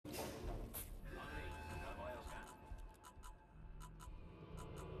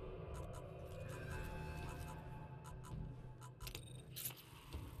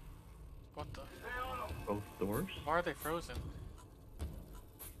doors? Why are they frozen?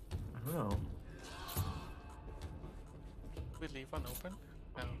 I don't know. Did we leave one open?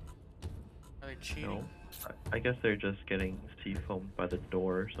 No. Are they cheating? No. I guess they're just getting seafoamed by the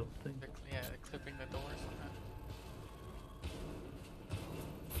door or something. Yeah, they're clipping the doors somehow.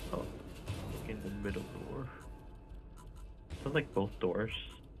 Oh, in the middle door. Sounds like both doors.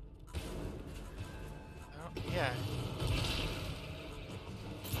 Yeah.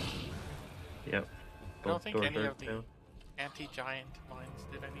 Yep. I don't Both think doors any are of the down. anti-giant mines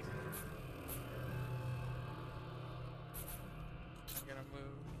did anything. I'm gonna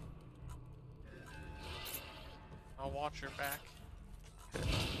move. I'll watch your back. Okay,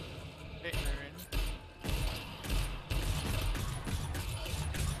 they're in.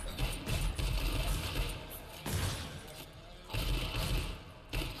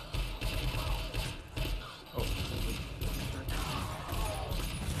 Oh.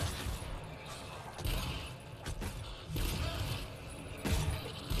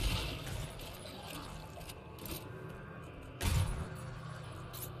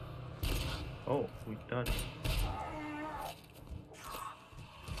 Oh, we done.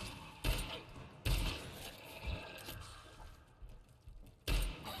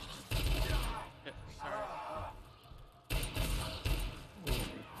 Yeah, sorry.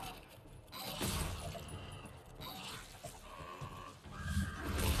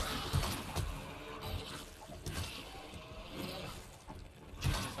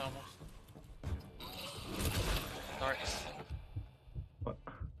 It's almost. Sorry. What?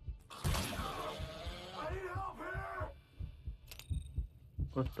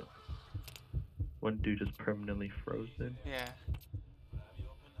 What the? One dude just permanently frozen. Yeah.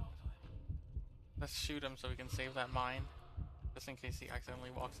 Let's shoot him so we can save that mine. Just in case he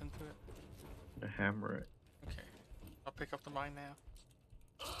accidentally walks into it. Hammer it. Okay. I'll pick up the mine now.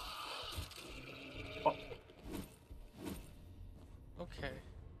 Oh. Okay.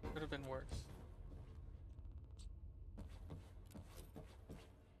 Could have been worse.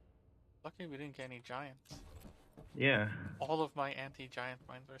 Lucky we didn't get any giants. Yeah. All of my anti-giant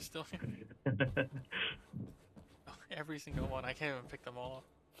mines are still here. Every single one. I can't even pick them all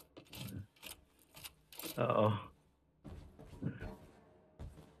up. Uh-oh.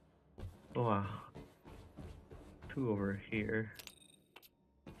 Wow. Two over here.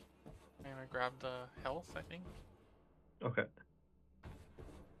 I'm gonna grab the health, I think. Okay.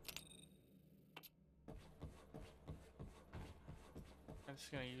 I'm just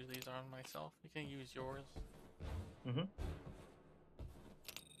gonna use these on myself. You can use yours. Mm-hmm.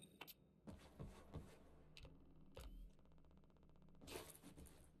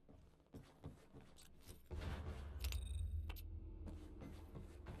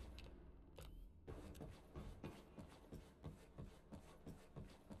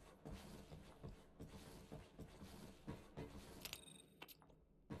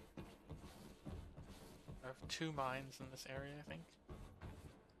 I have 2 mines in this area, I think.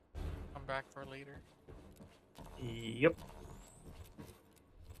 Come back for later. Yep.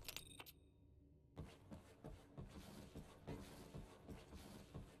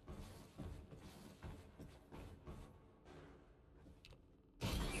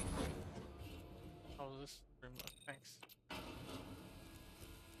 Oh, this room look. Thanks.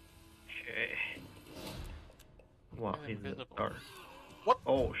 Okay. Wow, He's he's in the invisible. dark. What?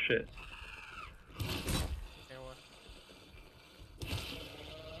 Oh shit. Okay, what?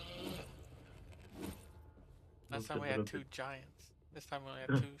 Last time we had 2 giants. This time we only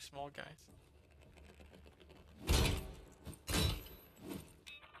had 2 small guys.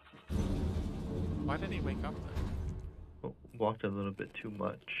 Why did he wake up then? Oh, walked a little bit too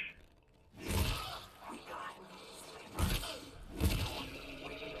much.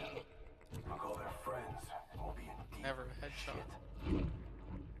 Never a headshot.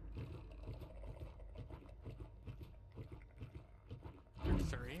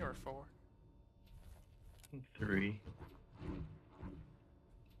 3 or 4? 3.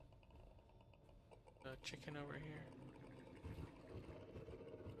 The chicken over here.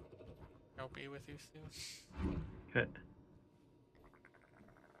 I'll be with you soon. Okay.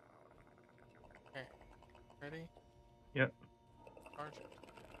 Okay. Ready? Yep. Charge it.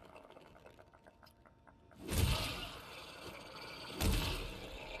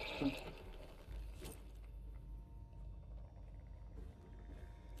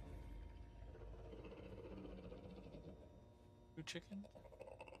 Two chickens?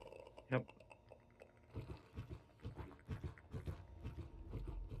 Yep.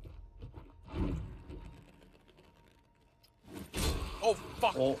 Oh,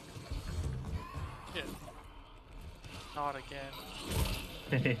 fuck! Oh. Shit. Not again.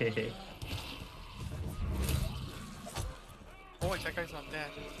 wait, that guy's not dead.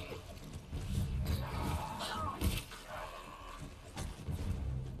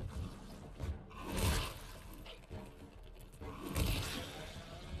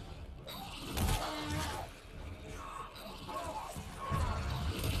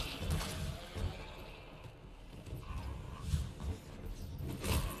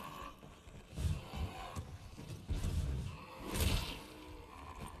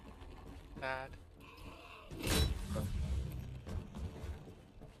 Bad.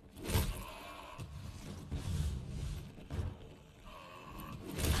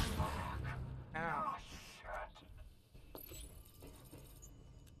 Ow.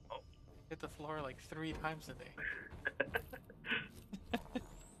 Hit the floor like 3 times a day.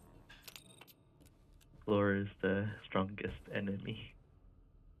 Floor is the strongest enemy.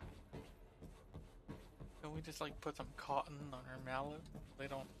 Can we just like put some cotton on our mallet so they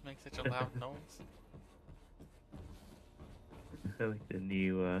don't make such a loud noise? I like the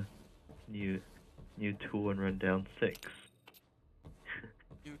new tool in Rundown 6.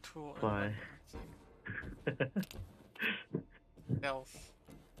 New tool. Fly. Stealth.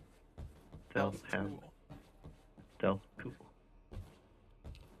 Stealth ham. tool. Stealth tool.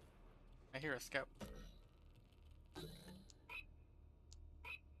 I hear a scout.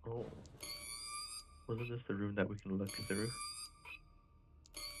 Oh. Wasn't this the room that we can look through?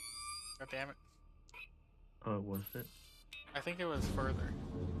 God damn it. Oh, was it? I think it was further.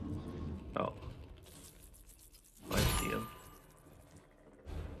 Oh. I see him.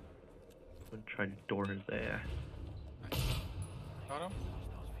 I'm gonna try to door his ass. Nice. Got him?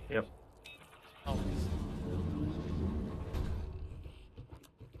 Yep. Oh,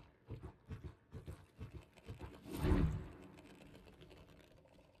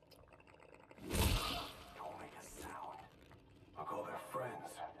 Don't make a sound. I'll call their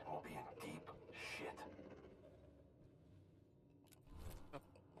friends and we'll be in deep shit.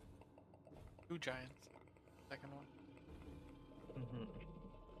 2 giants. Second one. Mm-hmm.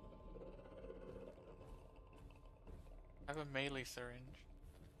 I have a melee syringe.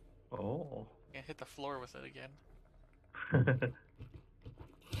 Oh. Can't hit the floor with it again. Wait,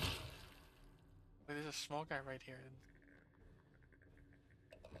 there's a small guy right here.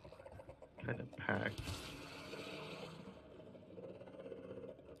 Kind of packed.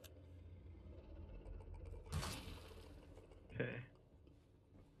 Okay.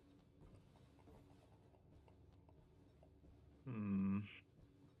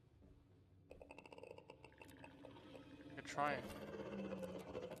 I could try it.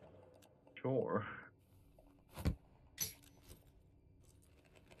 Sure.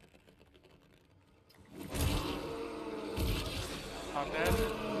 Not dead?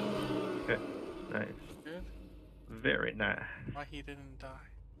 Okay. Nice. Good. Very nice. Why he didn't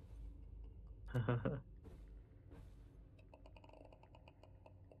die?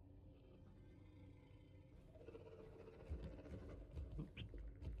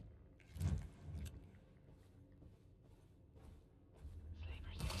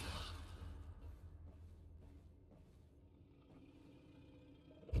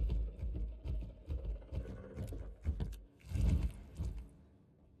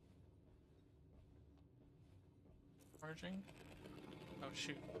 Charging? Oh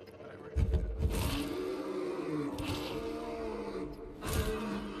shoot. Whatever.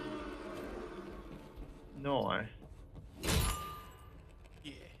 No, I.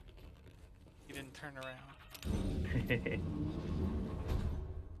 Yeah. He didn't turn around.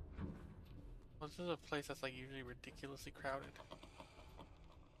 Well, this is a place that's like usually ridiculously crowded.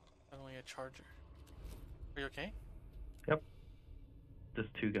 Only a charger. Are you okay? Yep.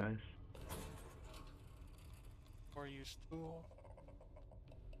 Just 2 guys. Or use tool.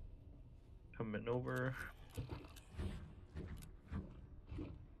 Coming over.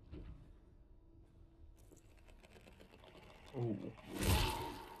 Ooh.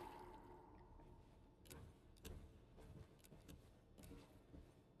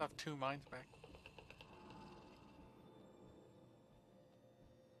 I have 2 mines back.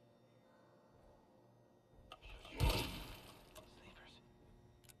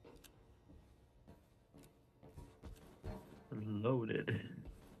 Loaded.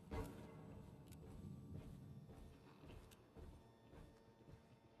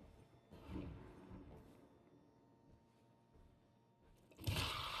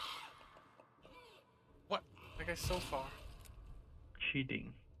 What? That guy's so far.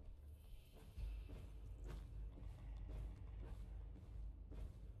 Cheating.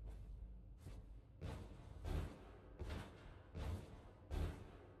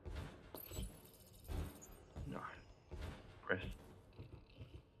 No. Press.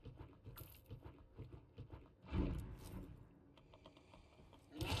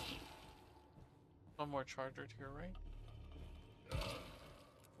 One more charger to your right.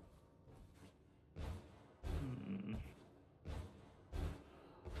 Hmm.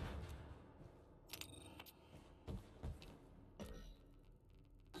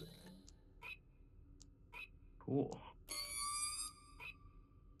 Cool.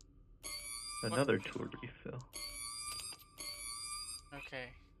 Another tool refill.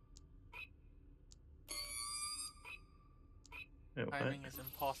 Okay. Wait, what? Timing is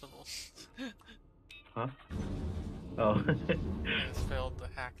impossible. Huh? Oh. I just failed the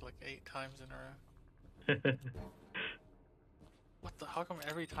hack like 8 times in a row. What the? How come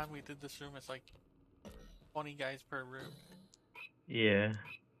every time we did this room, it's like 20 guys per room? Yeah.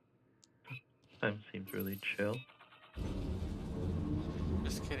 Time seems really chill.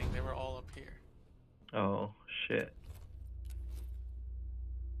 Just kidding. They were all up here. Oh, shit.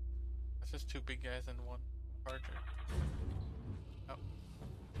 It's just 2 big guys and 1 charger. Oh.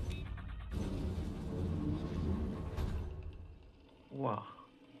 Wow.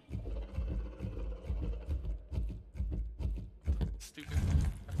 Stupid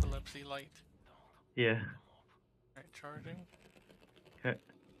epilepsy light. Yeah. Alright, charging. Okay.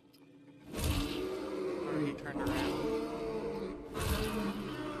 Or he turned around.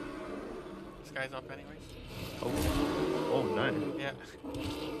 This guy's up anyways. Oh. Oh, nice. Yeah.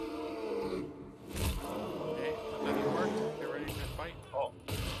 Okay, that didn't work. Get ready to fight. Oh.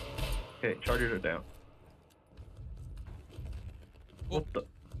 Okay, chargers are down. Oh. What the?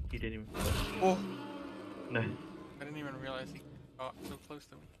 He didn't even. Oh! Nice. I didn't even realize he got so close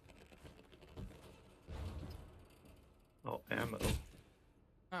to me. Oh, ammo.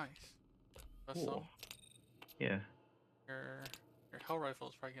 Nice. That's Cool. some. Yeah. Your hell rifle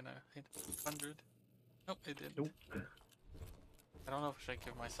is probably gonna hit 100. Nope, it didn't. Nope. I don't know if I should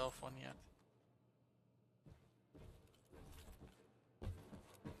give myself one yet.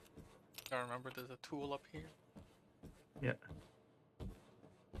 Gotta remember there's a tool up here. Yeah.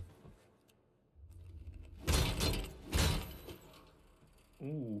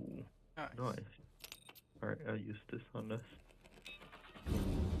 Ooh. Nice. Alright, I'll use this on this.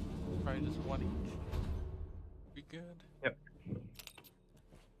 Probably just 1 each. Be good. Yep.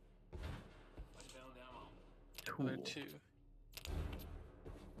 Other Cool. 2.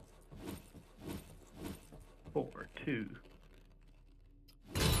 4, 2.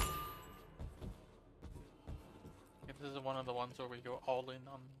 Okay, this is one of the ones where we go all in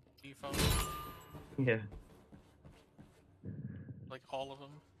on cfoam. Yeah. Like all of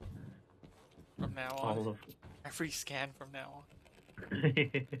them. From now on. All of Every scan from now on.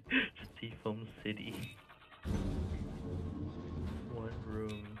 Seafoam City. 1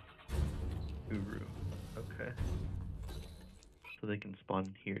 room, 2 room. Okay. So they can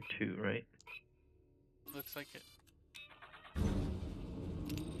spawn here too, right? Looks like it.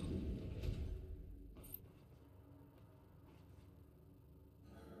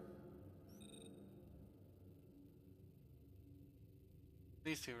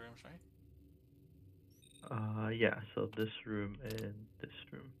 These 2 rooms, right? Yeah, so this room and this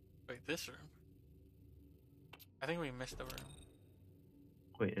room. Wait, this room? I think we missed the room.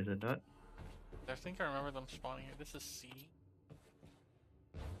 Wait, is it not? I think I remember them spawning here. This is C.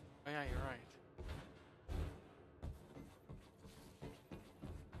 Oh yeah, you're right.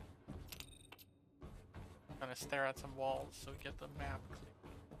 Gonna stare at some walls so we get the map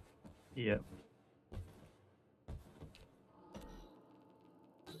clear. Yep.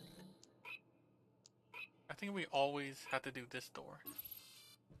 I think we always had to do this door.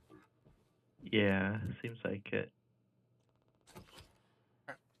 Yeah, seems like it.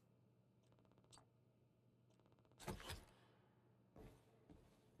 Crap.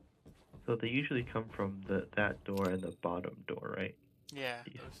 So they usually come from that door and the bottom door, right? Yeah,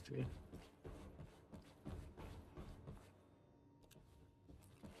 These those 2. two.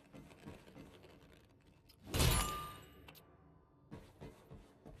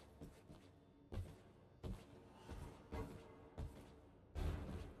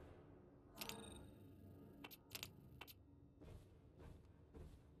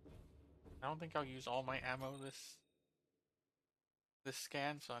 I don't think I'll use all my ammo this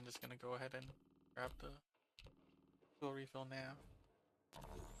scan, so I'm just gonna go ahead and grab the fuel refill now.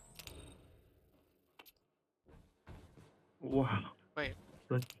 Wow. Wait.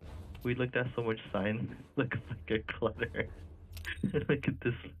 Look, we looked at so much sign. Looks like a clutter. Look at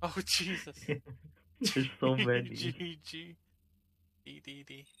this. Oh Jesus. There's so many. GG.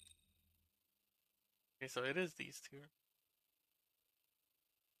 DDD. Okay, so it is these 2.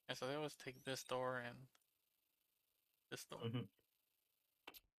 And so they always take this door and this door. Mhm.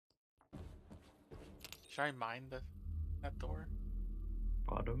 Should I mine that door?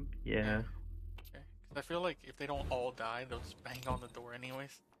 Bottom? Yeah. Okay. I feel like if they don't all die, they'll just bang on the door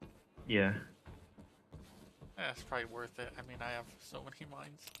anyways. Yeah. That's probably worth it. I mean, I have so many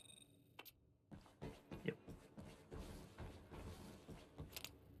mines. Yep.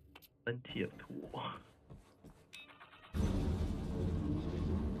 Plenty of tool.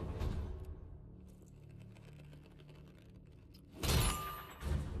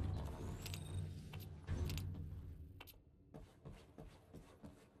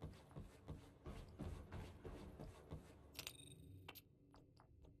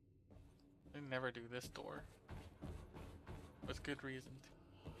 They never do this door. With good reason.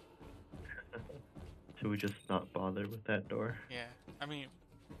 Should we just not bother with that door? Yeah, I mean,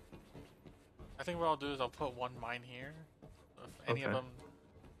 I think what I'll do is I'll put one mine here. So if any of Okay. them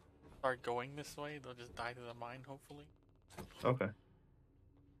start going this way, they'll just die to the mine, hopefully. Okay.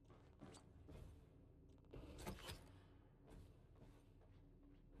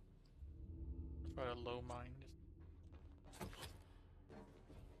 Try a low mine.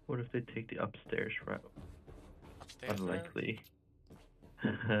 What if they take the upstairs route? Upstairs Unlikely. route?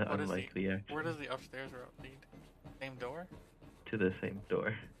 Unlikely, actually. Where does the upstairs route lead? Same door? To the same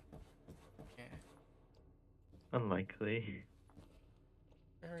door. Yeah. Unlikely.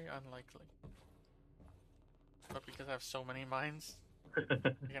 Very unlikely. But because I have so many mines, I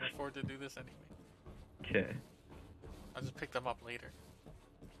can afford to do this anyway. Okay. I'll just pick them up later.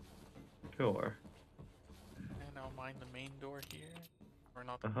 Sure. And I'll mine the main door here. Or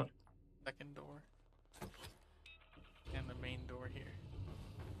not the Uh-huh. second door. And the main door here.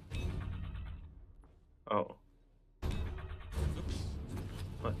 Oh. Oops.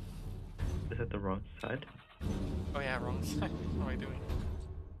 What? Is that the wrong side? Oh yeah, wrong side. What am I doing?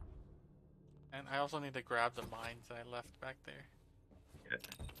 And I also need to grab the mines that I left back there. Okay.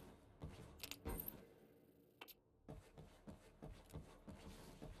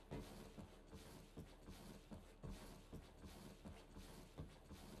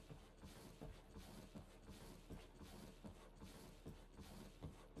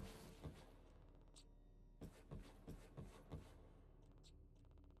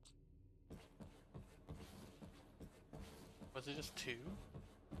 Was it just 2?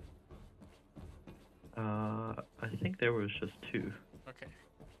 I think there was just 2. Okay.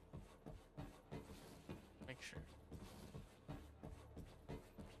 Make sure.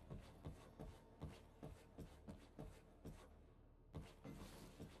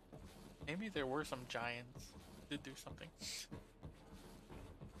 Maybe there were some giants that did do something.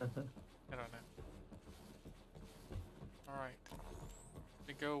 I don't know. Alright.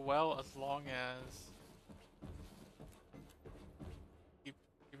 They go well as long as keep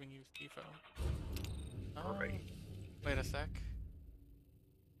giving you cfoam. Alright. Wait a sec.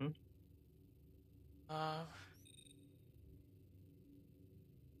 Hmm?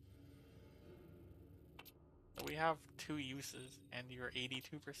 We have 2 uses and you're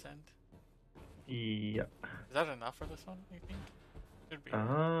 82%. Yep. Is that enough for this one, you think? Should be.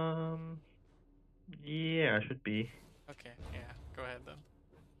 Yeah, it should be. Okay, yeah, go ahead then.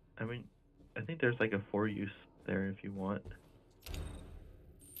 I mean, I think there's like a 4 use there if you want.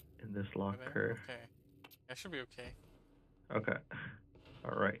 In this Over there? locker. Okay. That should be okay. Okay.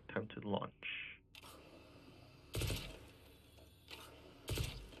 Alright, time to launch.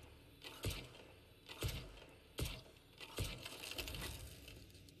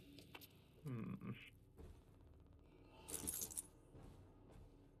 Hmm.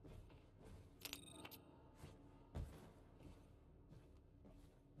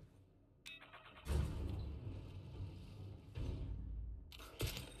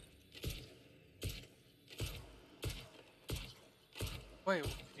 Wait,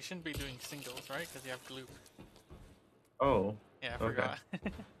 you shouldn't be doing singles, right? Because you have gloop. Oh. Yeah, I Okay. forgot.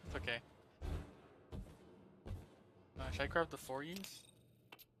 It's okay. Should I grab the 4 use?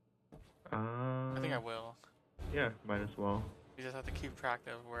 I think I will. Yeah, might as well. We just have to keep track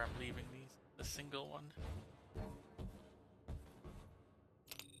of where I'm leaving these. The single one.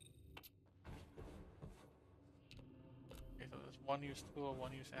 Okay, so there's 1 use tool,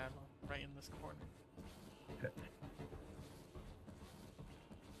 1 use ammo, right in this corner. Okay.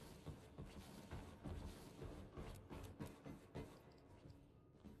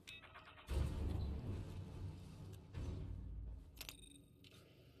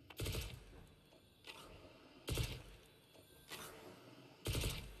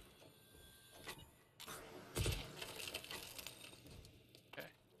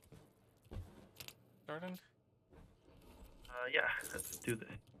 Starting? Yeah, let's do this.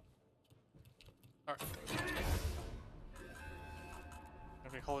 Alright.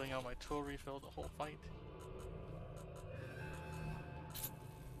 I'll be holding out my tool refill the whole fight.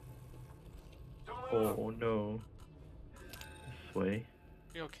 Don't let Oh no. This way.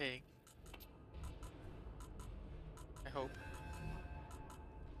 Be okay. I hope.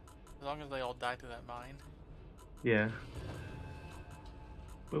 As long as they all die to that mine. Yeah.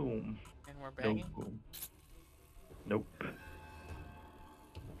 Boom. And we're No banging? boom. Nope.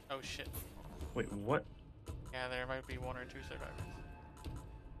 Oh shit. Wait, what? Yeah, there might be 1 or 2 survivors.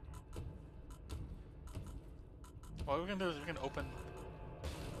 What we can do is we can open.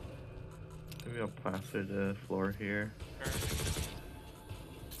 Maybe I'll plaster the floor here. Sure.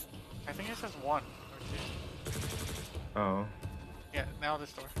 I think it says 1 or 2. Oh. Yeah, now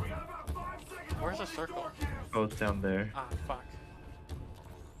this door. Where's the circle? Oh, it's down there. Ah, fuck.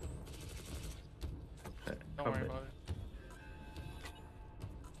 Okay, Don't come worry in. about it.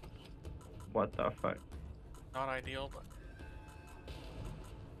 What the fuck? Not ideal, but.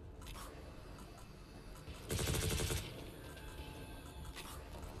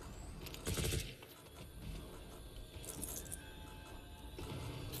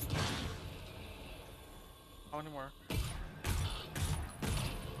 How many more?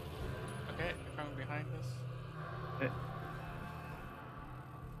 Okay, they're coming behind us. Eh.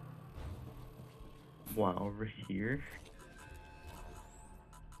 Wow, over here?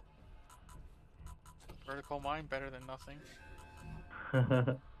 Vertical mine, better than nothing.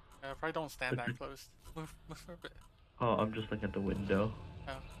 Probably don't stand that close. Move for a bit. Oh, I'm just looking at the window.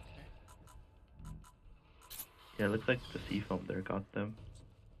 Oh, okay. Yeah, it looks like the seafoam there got them.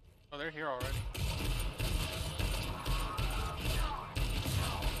 Oh, they're here already.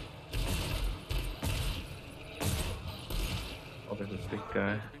 Oh, there's this big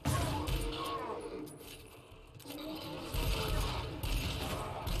guy.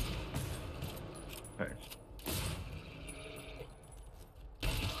 Alright.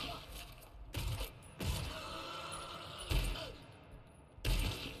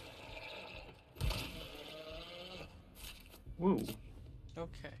 Woo,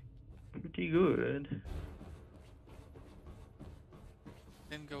 Okay. pretty good.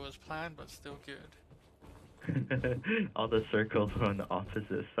 Didn't go as planned, but still good. All the circles are on the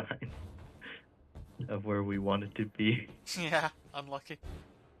opposite side of where we wanted to be. Yeah, unlucky.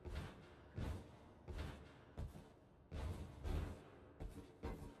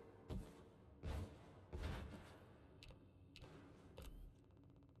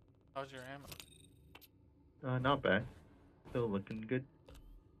 How's your ammo? Not bad. Still looking good.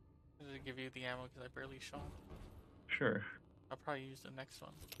 Does it give you the ammo because I barely shot? Sure. I'll probably use the next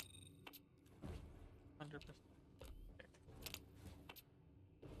one. 100%. Okay.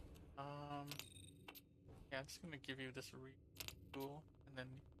 Yeah, I'm just gonna give you this tool and then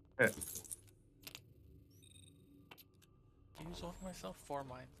Yeah. use one for myself. 4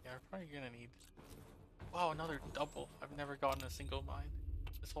 mines. Yeah, I'm probably gonna need. Wow, another double. I've never gotten a single mine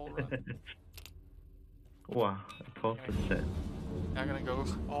this whole run. Wow, 12%. I'm gonna go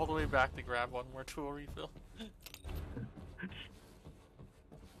all the way back to grab one more tool refill.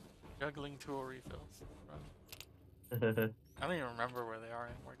 Juggling tool refills. Run. I don't even remember where they are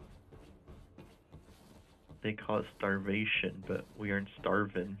anymore. They call it starvation, but we aren't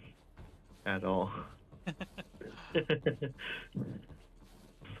starving at all.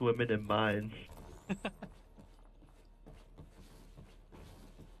 Swimming in mines.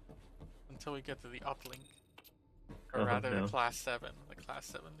 Until we get to the uplink. Or Oh, rather no. the class 7. The class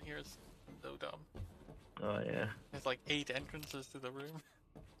 7 here is so dumb. Oh yeah. There's like 8 entrances to the room.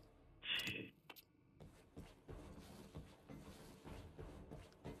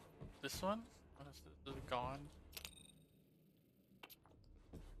 This one? Oh, this is gone.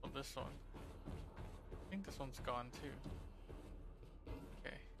 Oh, this one. I think this one's gone too.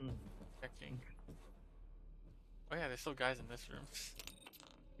 Okay. Mm. Checking. Oh yeah, there's still guys in this room.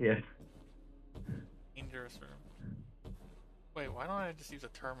 Yeah. Dangerous room. Wait, why don't I just use a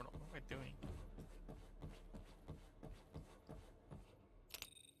terminal? What am I doing?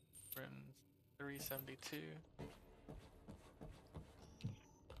 We're in 372.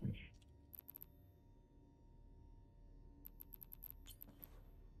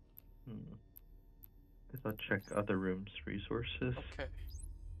 Guess I'll check other rooms' resources. Okay.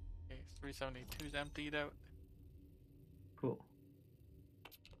 Okay, 372 is emptied out. Cool.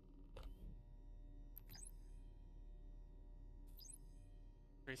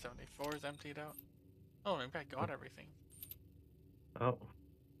 $374 is emptied out. Oh, maybe I got everything. Oh.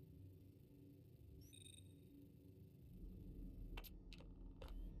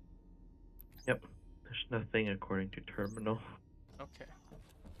 Yep. There's nothing according to terminal. Okay.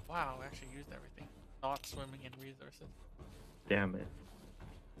 Wow, I actually used everything. Not swimming in resources. Damn it.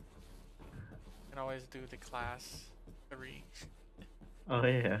 Can always do the class 3. Oh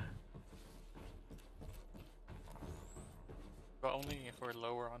yeah. But only if we're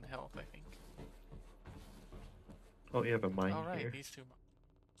lower on health, I think. Oh, you have a mine Oh, right, here. these two.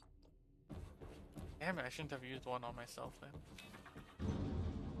 Damn it, I shouldn't have used one on myself then.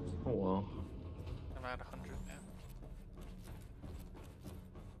 Oh well. I'm at 100 now.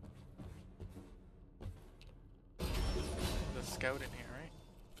 There's a scout in here, right?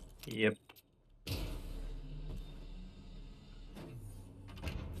 Yep. Oh,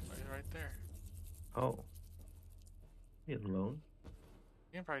 he's right there. Oh. He alone?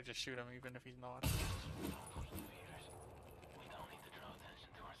 You can probably just shoot him even if he's not.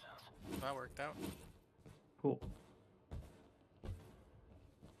 That worked out. Cool.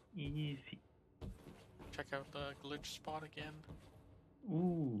 Easy. Check out the glitch spot again.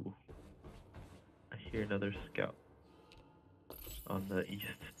 Ooh. I hear another scout on the east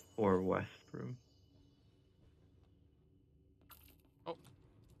or west room. Oh.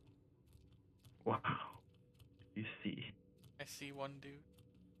 Wow. You see. I see one dude.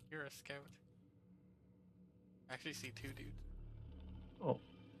 You're a scout. I actually see two dudes. Oh.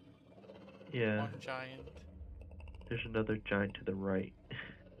 Yeah. One giant. There's another giant to the right.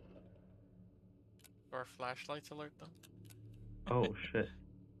 Do our flashlights alert them? Oh shit.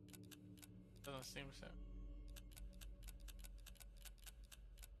 Doesn't seem so.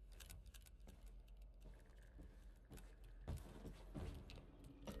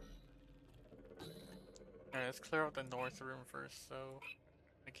 Alright, let's clear out the north room first, so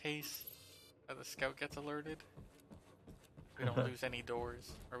in case the scout gets alerted, we don't lose any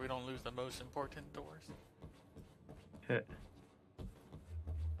doors, or we don't lose the most important doors. Okay.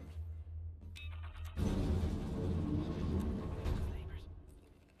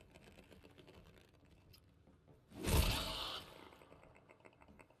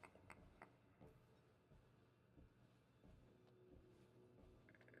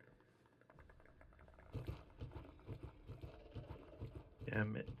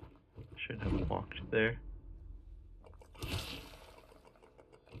 Damn it. Shouldn't have walked there.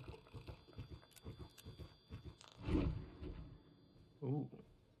 Ooh.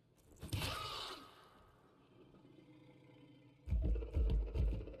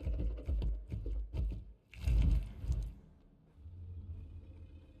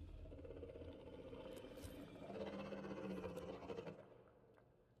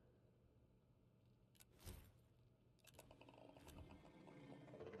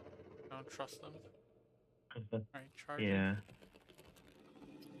 I don't trust them. Alright, charge. Yeah.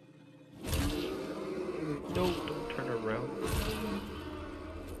 No, don't turn around.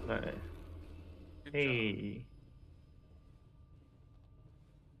 Nice. Good job. Hey.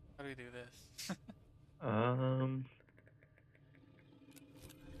 How do we do this? Hmm.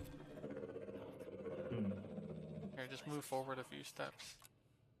 Here, just move forward a few steps.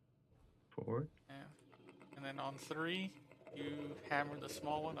 Forward. Yeah. And then on 3, you hammer the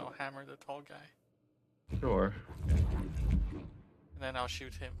small one, I'll hammer the tall guy. Sure. And then I'll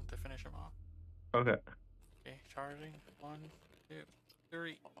shoot him to finish him off. Okay. Okay, charging. 1, 2,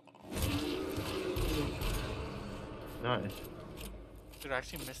 3. Nice. Dude, I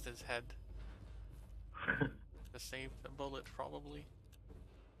actually missed his head. To save the bullet, probably.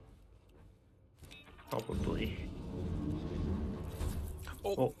 Probably.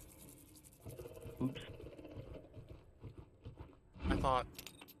 Oh! Oh. Oops. I thought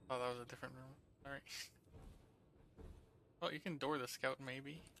that was a different room. Alright. Oh, you can door the scout,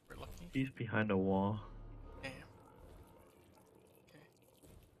 maybe. We're lucky. He's behind a wall. Damn. Okay.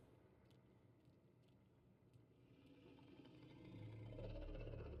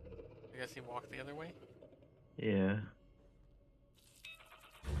 I guess he walked the other way? Yeah.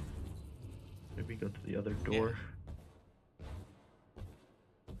 Maybe go to the other door.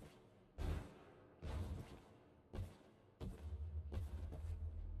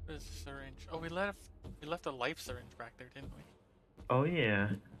 There's a syringe. Oh, we left a life syringe back there, didn't we? Oh yeah.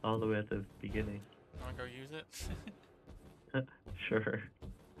 All the way at the beginning. You wanna go use it? Sure.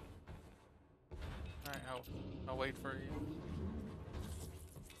 Alright, I'll wait for you.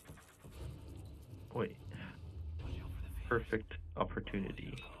 Wait. Perfect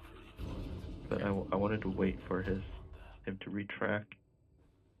opportunity. But I wanted to wait for him to retract.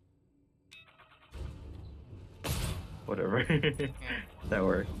 Whatever. That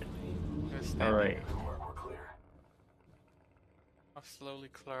worked. Alright. We're clear. I'll slowly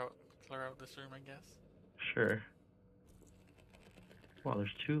clear out this room, I guess. Sure. Wow,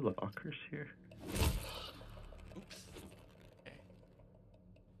 there's 2 lockers here. Oops. Okay.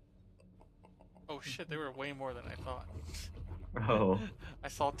 Oh shit, they were way more than I thought. Oh. I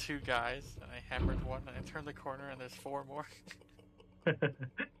saw 2 guys, and I hammered one, and I turned the corner, and there's 4 more.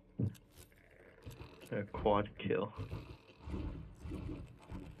 A quad kill.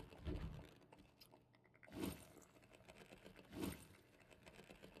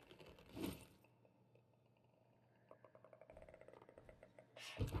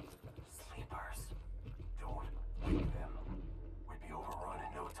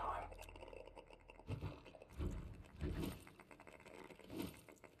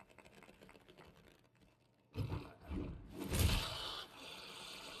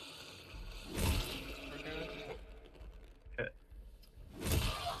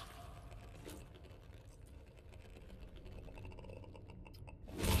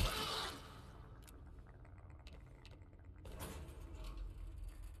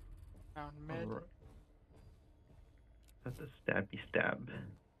 Found med. Alright. That's a stabby stab.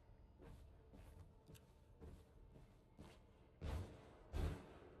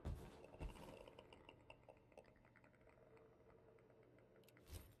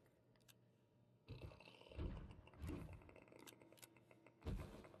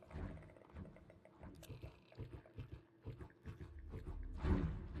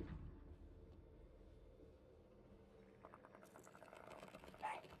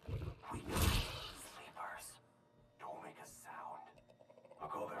 Sleepers. Don't make a sound. I'll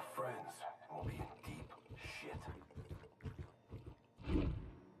call their friends and we'll be in deep shit.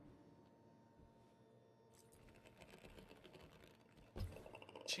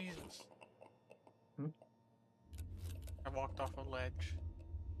 Jesus. Hmm? I walked off a ledge.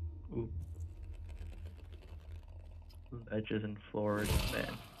 Ooh. Ledges and floors,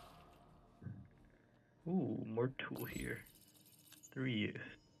 man. Ooh, more tool here. 3 use.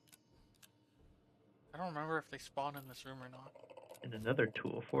 I don't remember if they spawn in this room or not. And another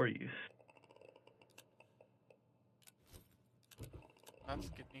tool, 4 use. That's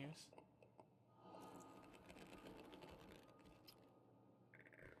good news.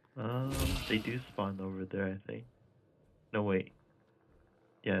 They do spawn over there, I think. No, wait.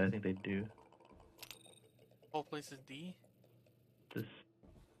 Yeah, I think they do. Whole place is D? This,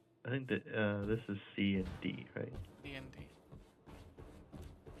 I think that, this is C and D, right? D and D.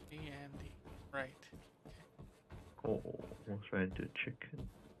 D and D. Right. Oh, almost ran into a chicken.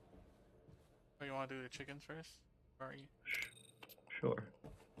 Oh, you want to do the chickens first? Or are you? Sure.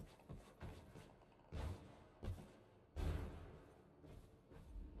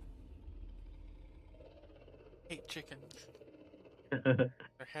 Hate chickens. Their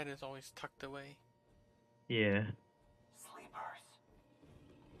head is always tucked away. Yeah. Sleepers.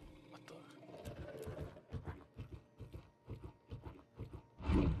 What the?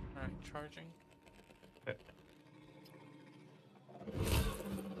 Alright, charging.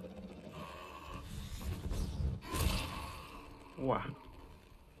 Wow.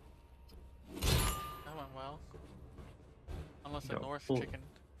 That went well. Unless the No. north Oh. chicken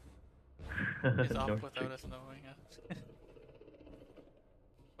is up North without chicken. us knowing it.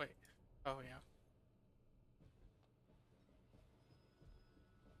 Wait. Oh, yeah.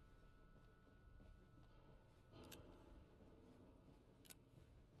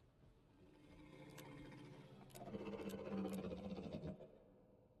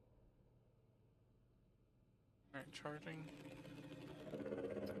 Alright, charging.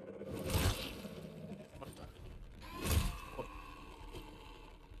 What the?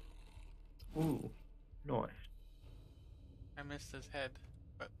 Ooh, nice. I missed his head,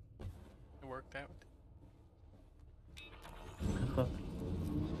 but it worked out.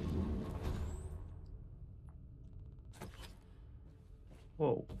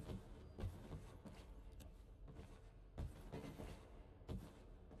 Whoa.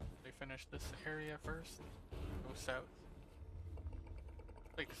 They finish this area first. Go south.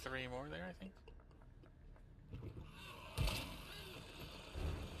 Like 3 more there, I think.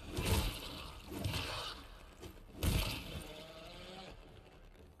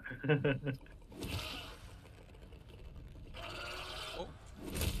 Oh.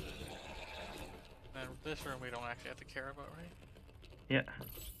 And this room we don't actually have to care about, right? Yeah.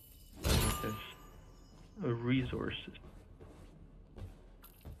 There's resources.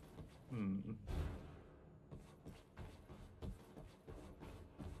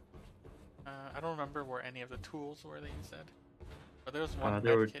 I don't remember where any of the tools were that you said. But there was one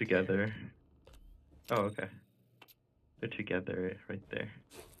They were med kit together. here. Oh, okay. They're together right there.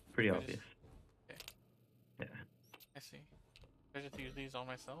 Pretty I obvious. Okay. Yeah. I see. I just use these on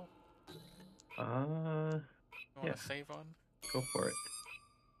myself. Uh, You want yeah. to save one? Go for it.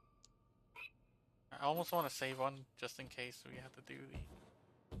 I almost want to save one just in case we have to do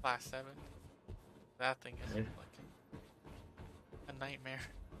the class 7. That thing is Okay. like a nightmare.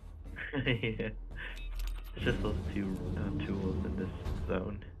 Yeah. It's just those 2 tools in this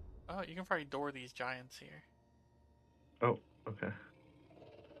zone. Oh, you can probably door these giants here. Oh, okay.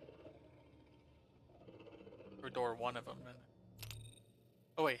 Or door one of them. And...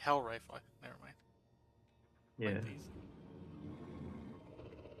 Oh wait, hell rifle. Never mind. Yeah. Like these.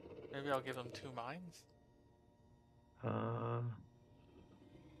 Maybe I'll give them 2 mines. I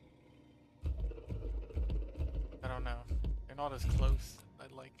don't know. They're not as close as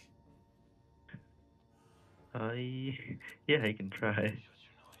I'd like. Yeah, I can try. I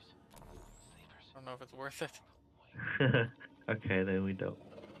don't know if it's worth it. Okay, then we don't.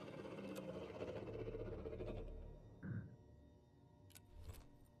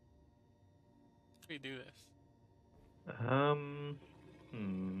 How do we do this?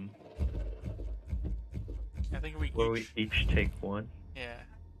 Hmm. think we Where each. we each take one. Yeah.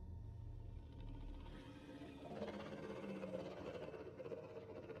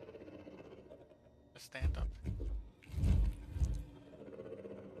 Just stand up.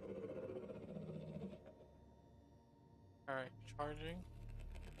 Alright, charging.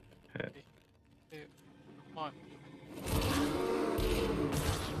 Okay. 3, 2, 1.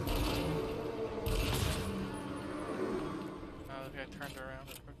 This guy turned around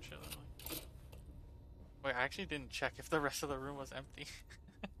and quick shit. Wait, I actually didn't check if the rest of the room was empty.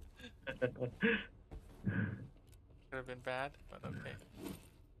 Could have been bad, but okay.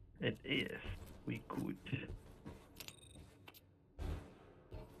 It is. We could.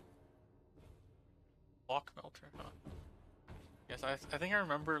 Block melter, huh? Yes, I think I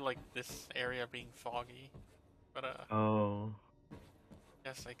remember like this area being foggy, but Oh.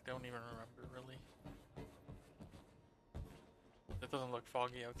 yes, I don't even remember really. It doesn't look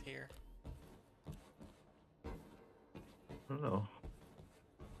foggy out here. I don't know.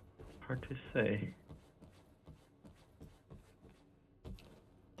 Hard to say.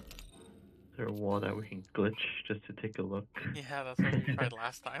 Is there a wall that we can glitch just to take a look? Yeah, that's what we tried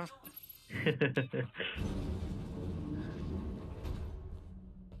last time.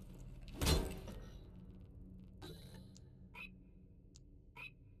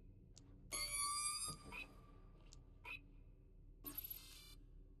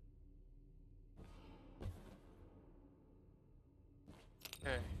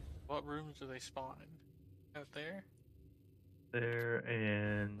 Okay, what rooms do they spawn in? Out there? There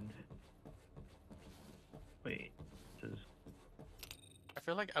and wait, this is I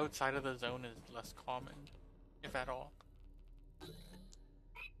feel like outside of the zone is less common, if at all.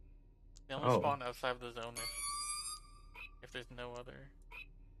 They only spawn outside of the zone if there's no other.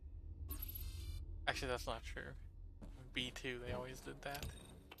 Actually, that's not true. B2, they always did that.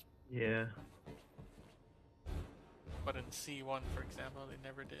 yeah. But in C1, for example, they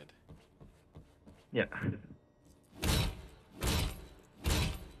never did. Yeah.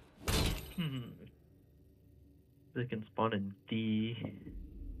 They can spawn in D,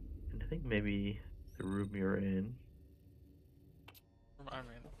 and I think maybe the room you're in, I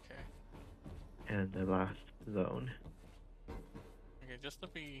mean, okay. and the last zone. Okay, just to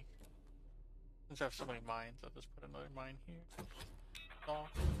be... Since I have so many mines, I'll just put another mine here. Oh.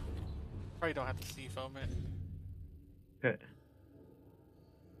 Probably don't have to cfoam it. Okay.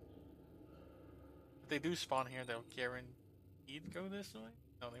 If they do spawn here, they'll guaranteed go this way?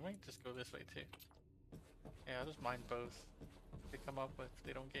 No, they might just go this way too. Yeah, I'll just mine both. They come up with,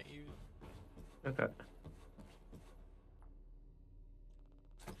 they don't get used. Okay.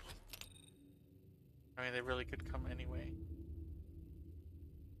 I mean, they really could come anyway.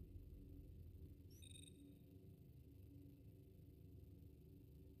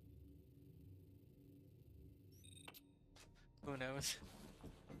 Who knows?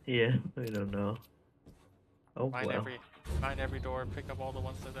 Yeah, we don't know. Oh Mine well. every door, pick up all the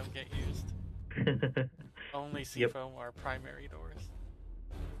ones that don't get used. Only cfoam are primary doors.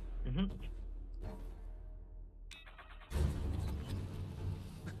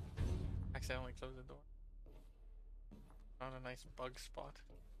 Accidentally close the door. Found a nice bug spot.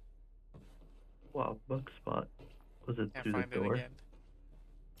 Wow, bug spot. Was it Can't through find the door? it again.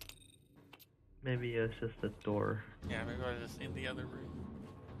 Maybe it's just the door. Yeah, maybe I was just in the other room.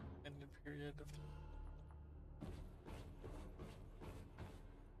 Ended period of time.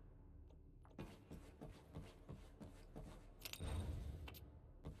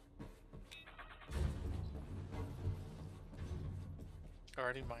 I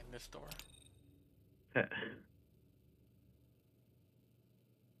already mined this door. Okay.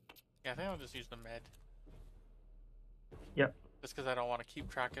 Yeah, I think I'll just use the med. Yep. Just because I don't want to keep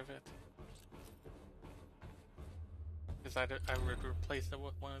track of it. Because I would replace it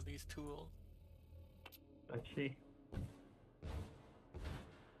with one of these tools. I see.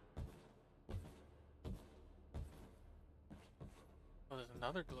 Oh, there's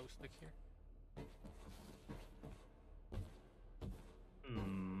another glow stick here.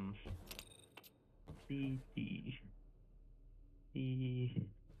 C D E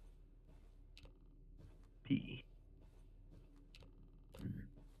P.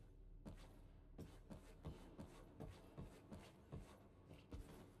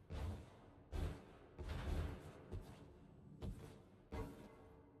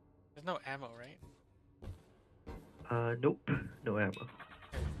 There's no ammo, right? Nope. No ammo.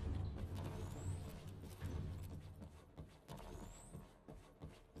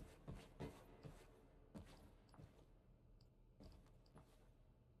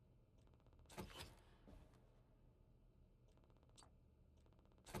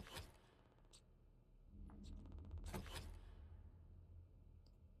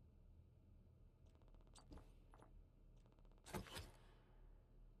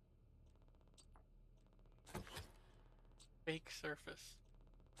 Fake surface.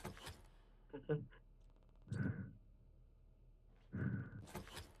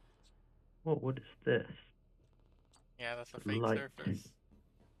 Whoa, what is this? Yeah, that's a fake Light. surface.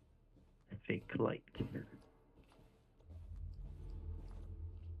 Fake light.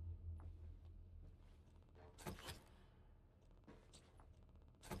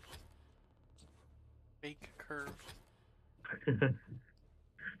 Fake curve.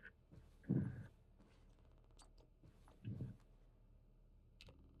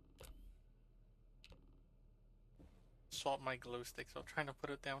 Swap my glow sticks. I'm trying to put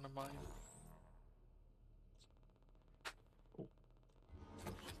it down in mine.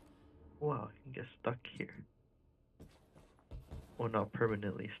 Wow, I can get stuck here. Well, not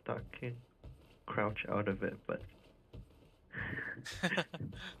permanently stuck. Can crouch out of it, but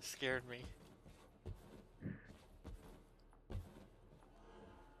Scared me.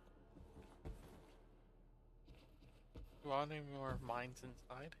 You want any more mines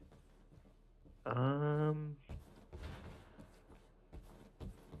inside?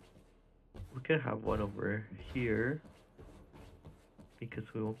 we could have one over here because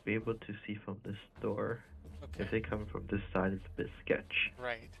we won't be able to see from this door. Okay. If they come from this side, it's a bit sketch.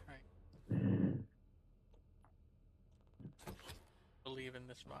 Right, right. Believe in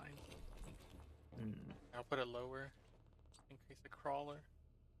this mine. I'll put it lower. Increase the crawler.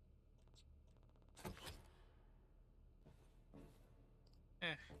 What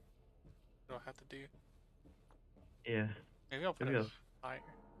do I have to do? Yeah. Maybe I'll put Maybe it higher.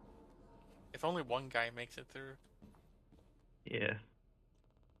 If only one guy makes it through. Yeah.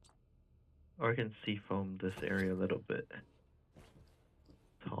 Or I can seafoam this area a little bit.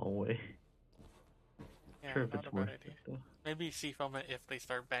 This hallway. Yeah, Sure if not it's a bad worth idea. it though. Maybe seafoam it if they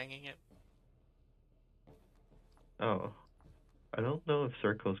start banging it. Oh. I don't know if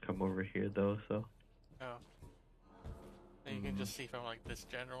circles come over here though, so. Oh. Then you can just seafoam like this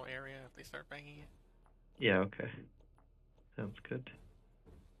general area if they start banging it. Yeah, okay. Sounds good.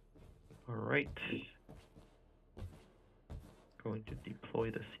 Alright. Going to deploy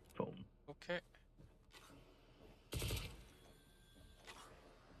the seafoam. Okay.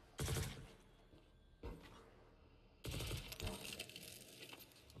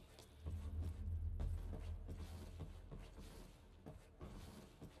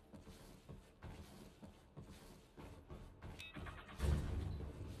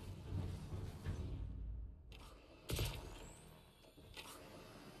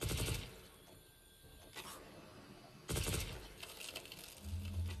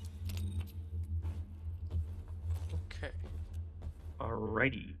 Okay.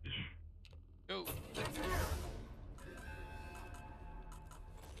 Alrighty. Go.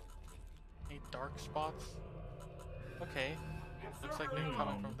 Any dark spots? Okay. Looks like they're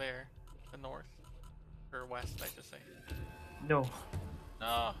coming from there. The north. Or west, I should say. No.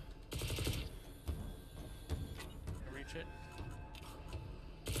 No. Reach it?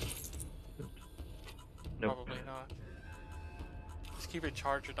 Nope. Probably not. Just keep it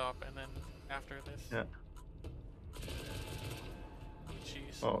charged up and then after this. Yeah.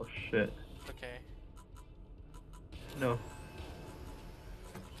 Jeez. Oh shit. Okay. No.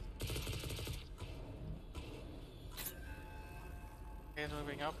 Okay, it's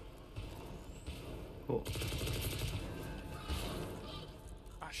moving up. Cool.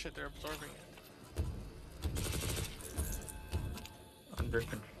 Ah shit, they're absorbing it. Under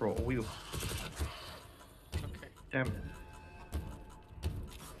control. Whew. Okay. Damn it.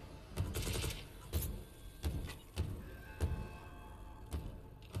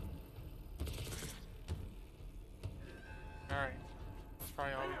 Alright. That's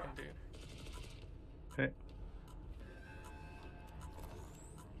probably all we can do. Okay.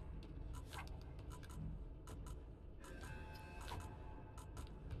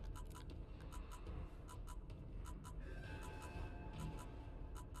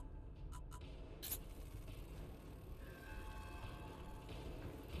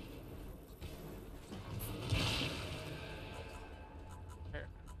 Here.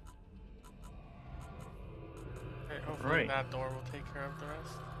 Okay, hopefully Right. that door will take care of the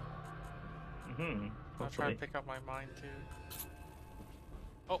rest. I'll try Hopefully. and pick up my mine too.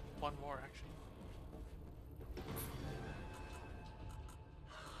 Oh, one more actually.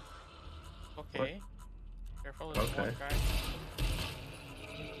 Okay. Careful, there's one Okay. guy.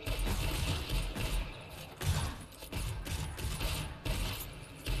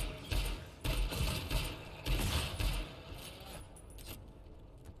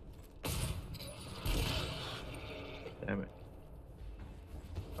 Damn it.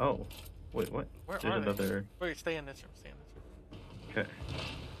 Oh. Wait, what? Where There's are they? another. Wait, stay in this room, stay in this room. Okay.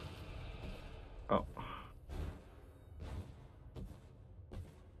 Oh.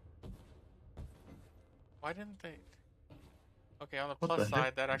 Why didn't they? Okay, on the What plus the heck?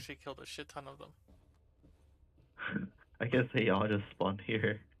 side, that actually killed a shit ton of them. I guess they all just spawned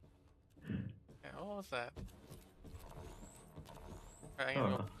here. Yeah, what was that? Alright,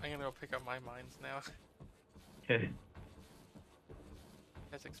 Huh. I'm gonna go pick up my mines now. Okay.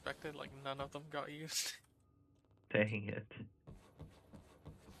 As expected, like none of them got used. Dang it.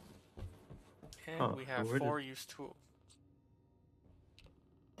 And Huh, we so have where did... 4 used tools.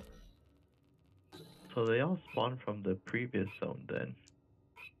 So they all spawned from the previous zone then.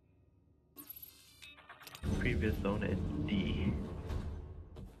 Previous zone and D.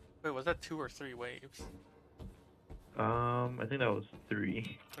 Wait, was that 2 or 3 waves? I think that was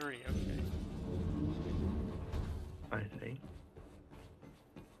 3. 3, okay. I think.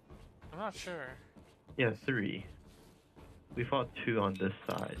 I'm not sure. Yeah, 3. We fought 2 on this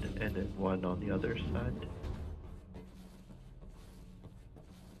side and then 1 on the other side.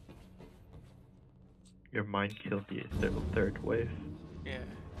 Your mine killed the third wave. Yeah.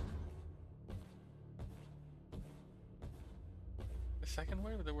 The second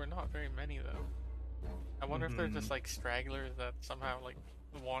wave, there were not very many though. I wonder if they're just like stragglers that somehow like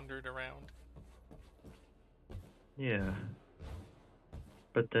wandered around. Yeah.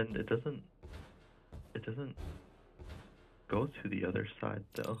 But then it doesn't go to the other side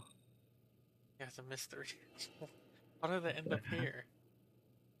though. Yeah, it's a mystery. How did they end up here?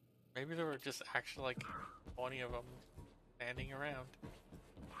 Maybe there were just actually like 20 of them standing around.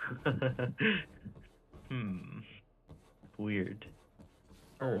 Weird.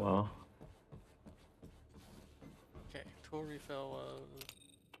 Oh well. Okay, tool refill was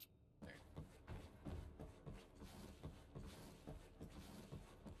there.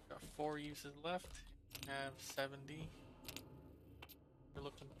 Got 4 uses left. Have 70. We're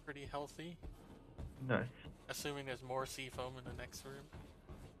looking pretty healthy. Nice. Assuming there's more seafoam in the next room.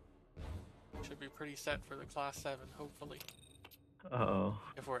 Should be pretty set for the class 7, hopefully. Uh-oh.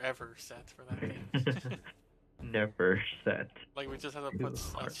 If we're ever set for that thing. Never set. Like we just have to put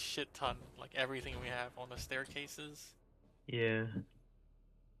a shit ton, like everything we have on the staircases. Yeah.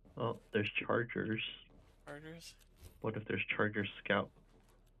 Well, there's chargers. Chargers? What if there's charger scout?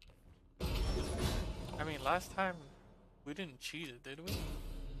 I mean, last time we didn't cheese it, did we?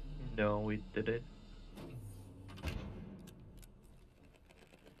 No, we didn't.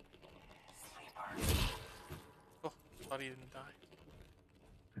 Oh, thought he didn't die.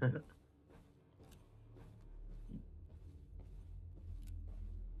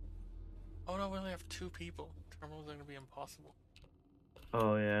 Oh no, we only have 2 people. Terminals are gonna be impossible.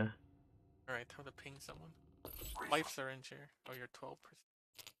 Oh yeah. Alright, time to ping someone. Life syringe here. Oh, you're 12%.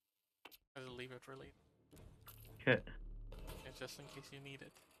 I'll just leave it for later. Okay. Yeah, just in case you need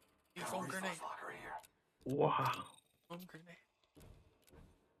it. Hey, foam grenade! Wow. Foam grenade.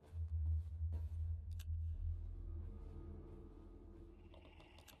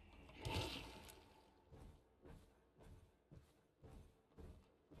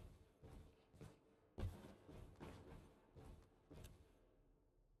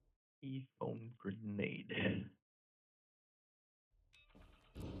 Foam grenade.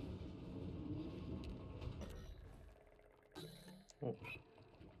 Oh,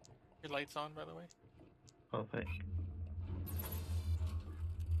 Your light's on, by the way. oh thank.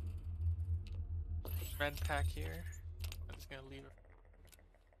 Red pack here. I'm just gonna leave it.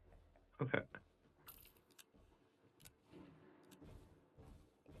 Okay.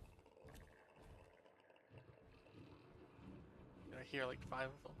 I hear like 5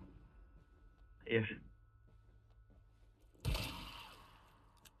 of them. Yeah.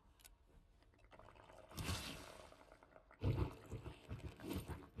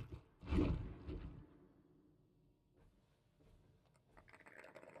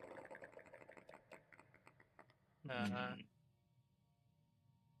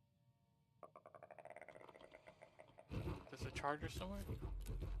 There's a charger somewhere?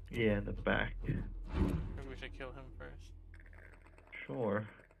 Yeah, in the back. Maybe we should kill him first. Sure.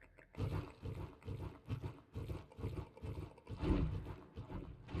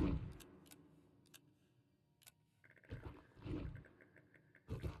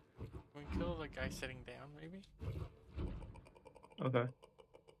 We can kill the guy sitting down, maybe? Okay.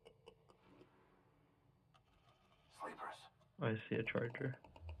 Sleepers. I see a charger.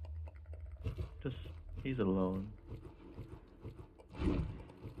 Just, he's alone.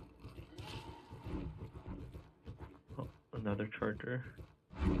 Oh, another charger.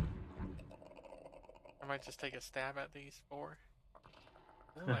 I might just take a stab at these 4.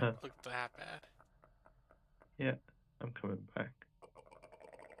 Doesn't like look that bad. Yeah, I'm coming back.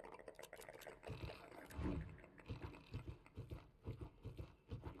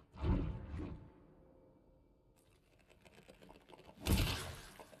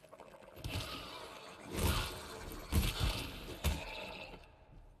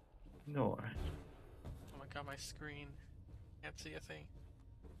 screen. Can't see a thing.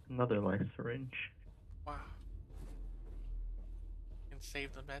 Another life syringe. Wow. You can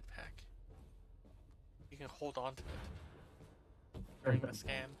save the med pack. You can hold on to it during the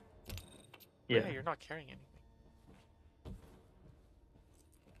scan. Yeah. Oh, yeah, you're not carrying anything.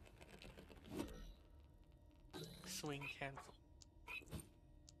 Swing cancel.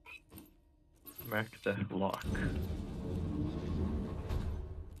 Mark the lock.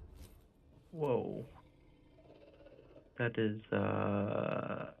 Whoa. That is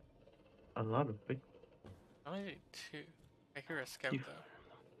a lot of big. Only 2. I hear a scout You- though.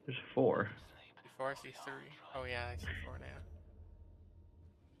 There's 4. Before I see 3. Oh yeah, I see 4 now.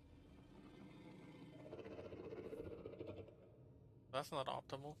 That's not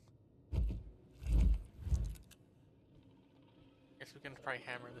optimal. Guess we can probably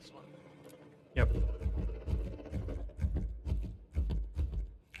hammer this one. Yep.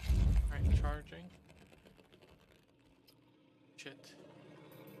 Alright, charging. Shit.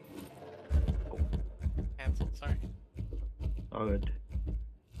 Oh, Cancelled, sorry. all good.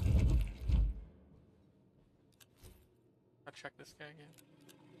 I'll check this guy again.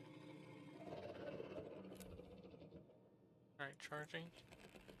 Alright, charging.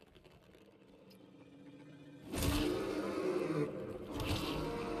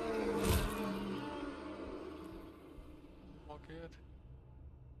 All good.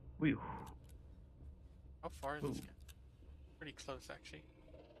 Whew. How far is Ooh. this guy? Pretty close, actually.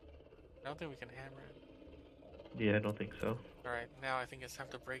 I don't think we can hammer it. Yeah, I don't think so. Alright, now I think it's time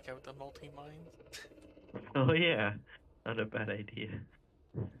to break out the multi-mines. Oh yeah, not a bad idea.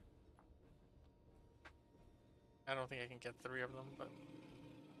 I don't think I can get 3 of them, but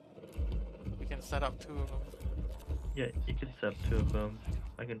we can set up 2 of them. Yeah, you can set up 2 of them.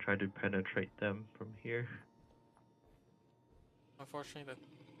 I can try to penetrate them from here. Unfortunately, the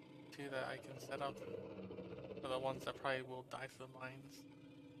 2 that I can set up are the ones that probably will die to the mines.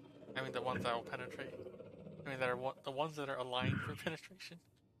 I mean, the ones that will penetrate. I mean, that are the ones that are aligned for penetration.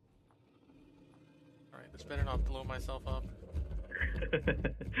 Alright, this better not blow myself up. I'm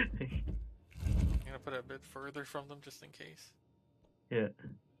gonna put it a bit further from them just in case. Yeah.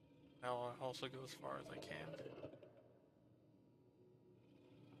 I'll also go as far as I can.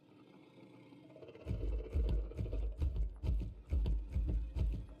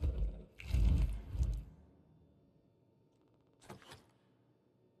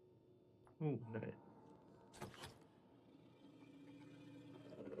 Ooh, nice.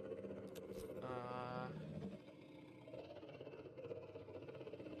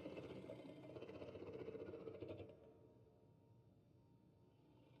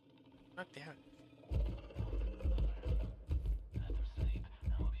 God damn it.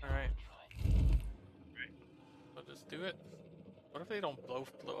 Alright. I'll just do it. What if they don't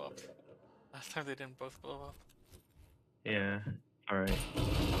both blow up? Last time they didn't both blow up. Yeah. Alright.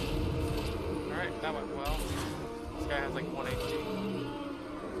 Alright, that went well. This guy has like 1 HP.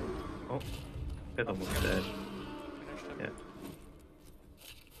 Oh. Guy's almost dead. Finished him. Yeah.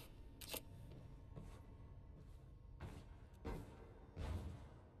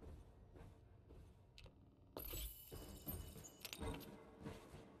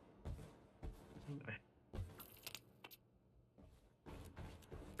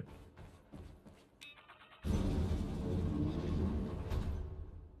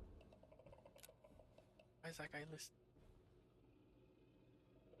 Why is that guy listed?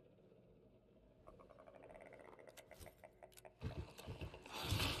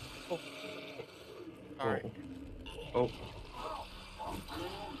 Oh. Sorry. Oh.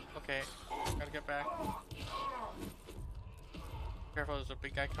 Okay, gotta get back. Careful, there's a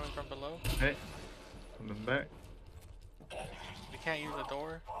big guy coming from below. Okay. Coming back. We can't use the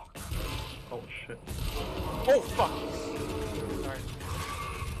door. Oh shit. Oh fuck! Sorry.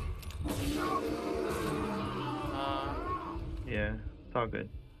 Yeah, it's all good.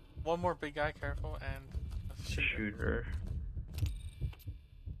 One more big guy, careful, and a shooter. Shooter.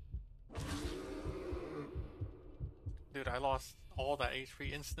 Dude, I lost all that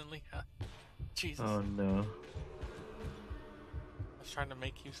HP instantly. Jesus. Oh no. I was trying to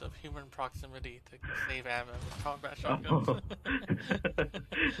make use of human proximity to save ammo with combat shotguns. Oh.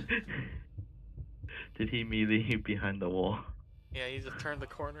 Did he melee you behind the wall? Yeah, he just turned the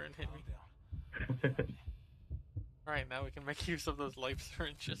corner and hit me. Alright, now we can make use of those life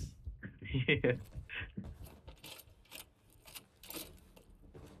syringes. Yeah.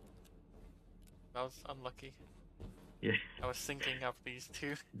 That was unlucky. Yeah. I was syncing up these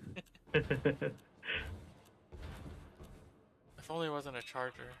 2. If only it wasn't a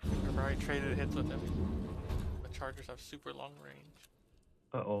charger. Remember I traded hits with him. The chargers have super long range.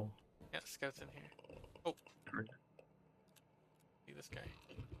 Uh-oh. Yeah, scouts in here. Oh, card. See this guy.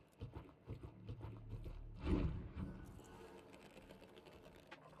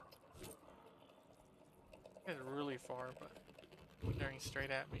 He's really far, but staring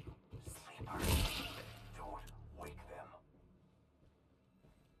straight at me. Sleepers. Don't wake them.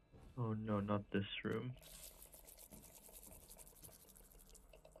 Oh no, not this room.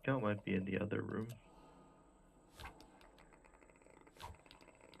 Scout might be in the other room.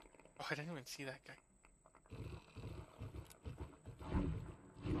 Oh, I didn't even see that guy.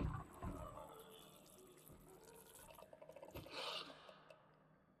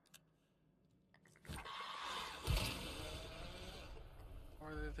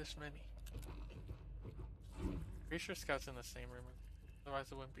 Or are there this many? Pretty sure Scout's in the same room. Otherwise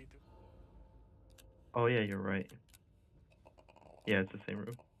it wouldn't be doing. Oh yeah, you're right. Yeah, it's the same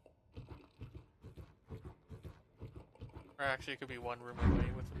room. Or actually it could be one room away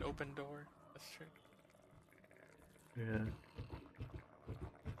with an open door. That's true. Yeah.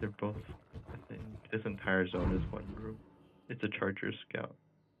 They're both, I think, this entire zone is one room. It's a Charger Scout.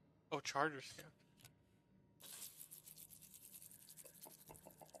 Oh, Charger Scout.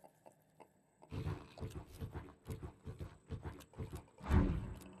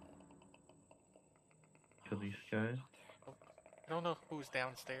 Kill these guys. Oh, I don't know who's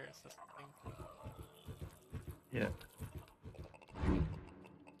downstairs. That's the thing. Yeah.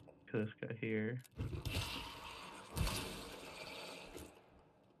 Kill this guy here.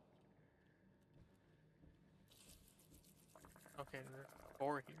 Okay, there's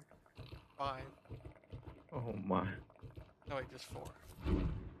 4 here. 5. Oh my. No, wait, just 4.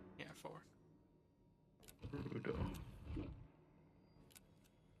 Yeah, 4. Rudo.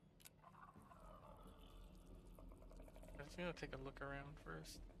 I'm just gonna take a look around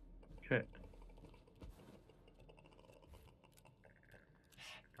first. Okay.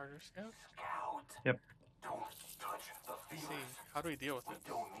 Charger Scout? Scout. Yep. Don't touch the Let's see, feelers. how do we deal with We it?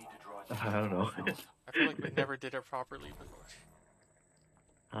 don't need to draw I don't know. ourselves. I feel like we never did it properly before.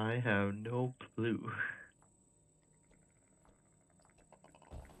 I have no clue.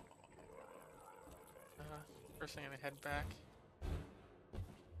 First I'm gonna head back.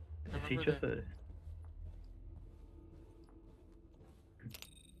 Is he Remember just a...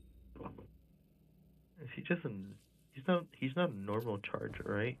 Is he just an... He's not a normal Charger,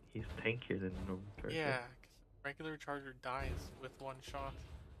 right? He's tankier than a normal Charger. Yeah, 'cause regular Charger dies with one shot.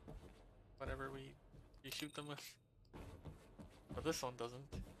 Whatever you shoot them with. But this one doesn't.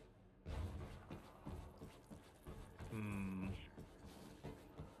 Hmm.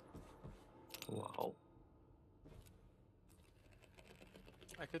 Wow.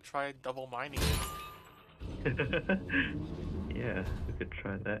 I could try double mining. Yeah, we could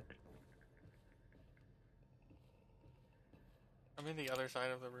try that. I'm in the other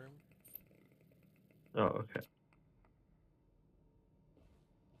side of the room. Oh, okay.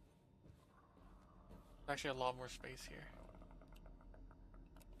 There's actually a lot more space here.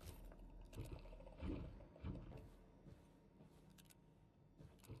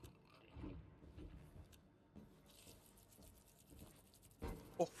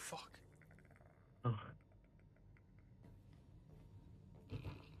 Oh fuck. Oh.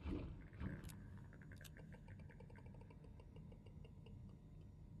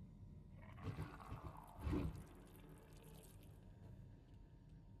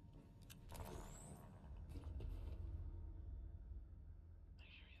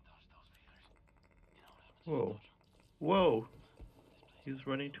 Whoa. Whoa! He's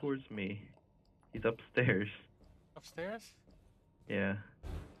running towards me. He's upstairs. Upstairs? Yeah.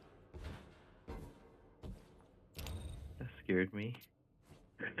 That scared me.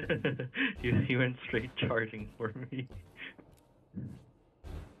 he went straight charging for me.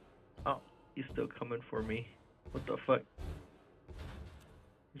 Oh, he's still coming for me. What the fuck?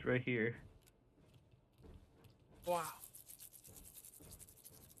 He's right here. Wow.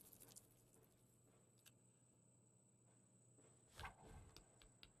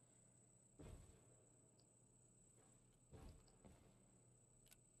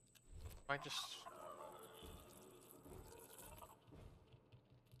 I just...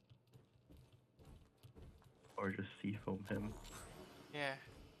 Or just cfoam him. Yeah.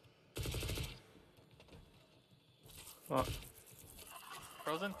 Oh,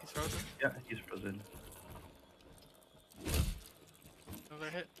 Frozen? He's frozen? yeah, he's frozen. Another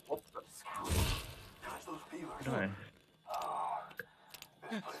hit. Scout. Touch those feelers. Nice. Oh,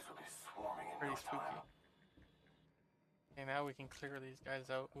 this place will be swarming in Pretty no spooky. time. And now we can clear these guys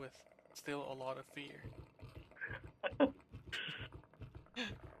out with still a lot of fear.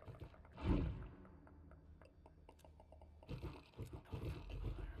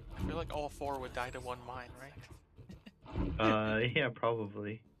 I feel like all 4 would die to one mine, right? Yeah,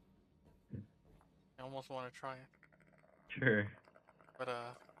 probably. I almost want to try it, Sure. but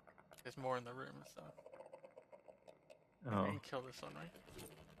there's more in the room, so I Oh. can kill this one, right?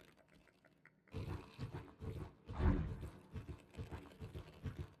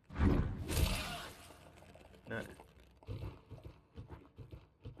 No.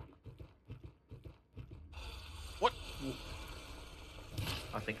 What?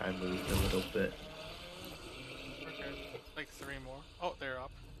 I think I moved a little bit. Okay, like 3 more. Oh, they're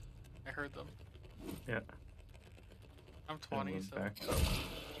up. I heard them. Yeah. I'm And 20, went so back up.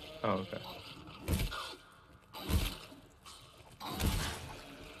 Oh, okay.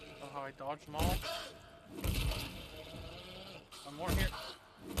 know how I dodged them all. One more here.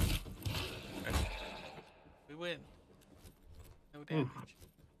 We win. No damage. Oof.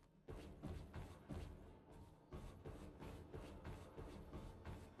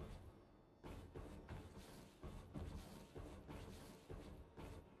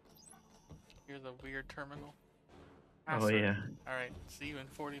 Here's a weird terminal. Oh, Password. yeah. Alright, see you in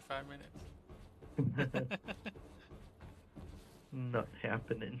 45 minutes. Not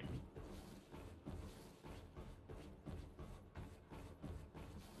happening.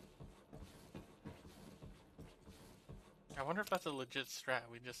 I wonder if that's a legit strat.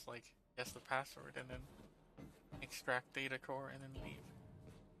 We just like guess the password and then extract data core and then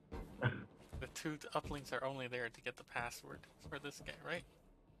leave. The 2 uplinks are only there to get the password for this guy, right?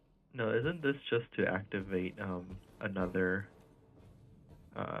 No, isn't this just to activate another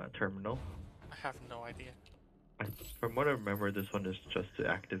terminal? I have no idea. From what I remember, this one is just to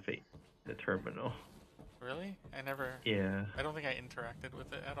activate the terminal. Really? Yeah. I don't think I interacted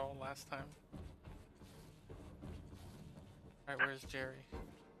with it at all last time. Alright, where's Jerry?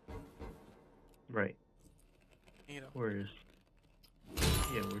 Right. Need him. Where'd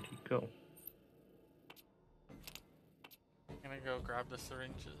he go? I'm gonna go grab the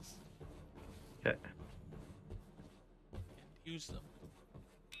syringes Okay. and use them.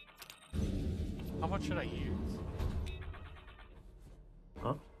 How much should I use?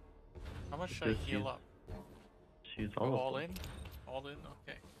 Huh? How much should I Just heal use- up? She's Go all all of them. in? All in?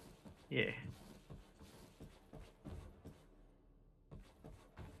 Okay. Yeah.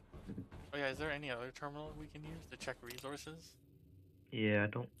 Oh yeah, is there any other terminal we can use to check resources? Yeah, I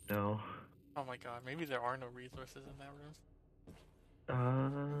don't know. Oh my god, maybe there are no resources in that room.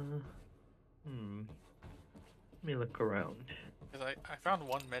 Let me look around. Because I found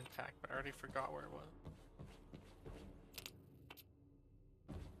 1 med pack, but I already forgot where it was.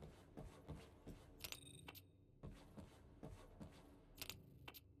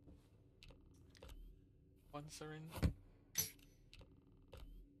 One syringe.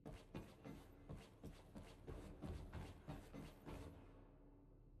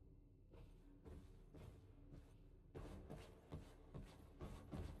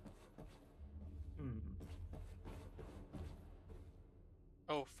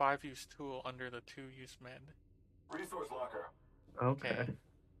 Oh, 5-use tool under the 2-use med. Resource locker. Okay.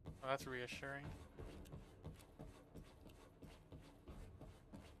 Well, that's reassuring.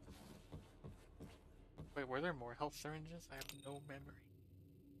 Wait, were there more health syringes? I have no memory.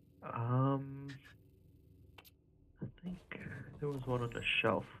 I think there was one on the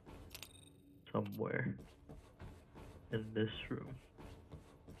shelf somewhere in this room.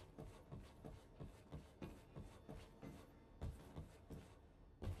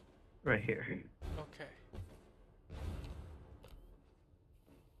 Right here. Okay.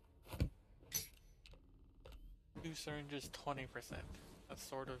 Two syringes, 20%. That's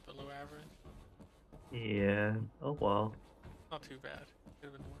sort of below average. Yeah. Oh well. Not too bad.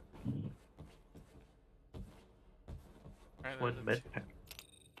 Could have been more. Alright, One there's a med pack.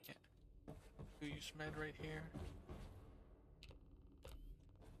 2-use med right here.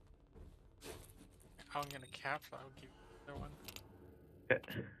 I'm gonna cap, so I'll give you the other one.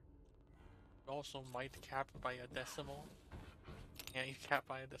 Okay. Also might cap by a decimal. Yeah, you cap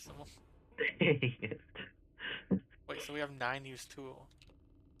by a decimal. Dang it. Wait, so we have 9-use tool.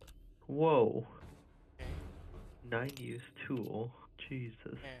 Whoa. Okay. 9-use tool. Jesus.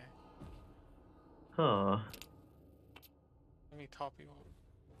 Yeah. Huh. Let me top you up.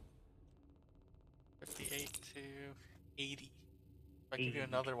 58 to 80. If I give you 80.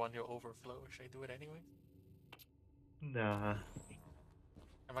 another one, you'll overflow. Should I do it anyway? Nah.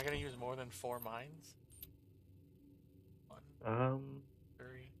 Am I gonna use more than 4 mines? 1, 3.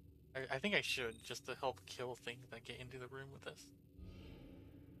 I think I should, just to help kill things that get into the room with us.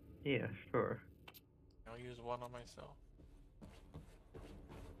 Yeah, sure. I'll use 1 on myself.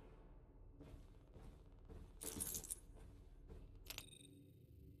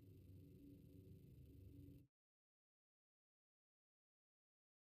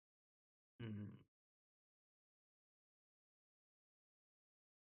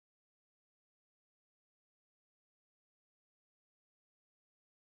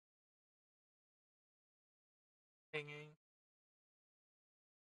 Hanging.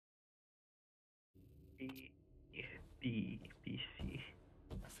 B, B, C.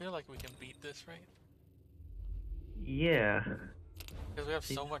 I feel like we can beat this, right? Yeah. Because we have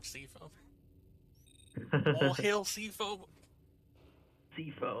so Seems- much seafoam. All hail seafoam!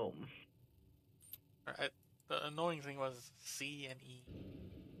 Seafoam. Alright, the annoying thing was C and E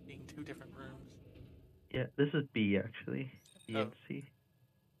being two different rooms. Yeah, this is B actually. B Oh, and C.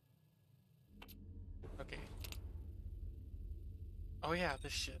 okay. Oh yeah,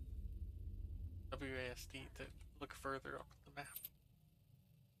 this shit. WASD to look further up the map.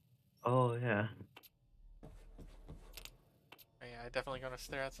 Oh yeah. Oh, yeah, I definitely gotta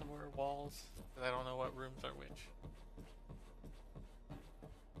stare at some more walls, because I don't know what rooms are which.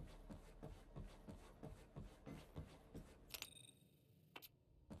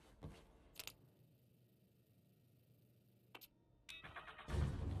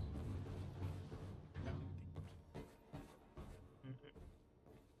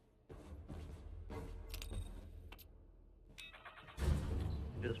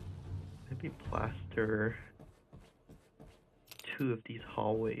 Just maybe plaster 2 of these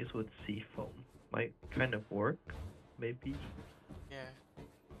hallways with seafoam. Might kind of work. Maybe Yeah.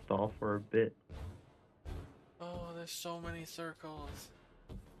 stall for a bit. Oh, there's so many circles.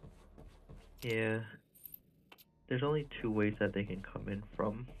 Yeah. There's only 2 ways that they can come in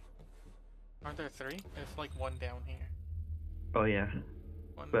from. Aren't there 3? There's like one down here. Oh yeah.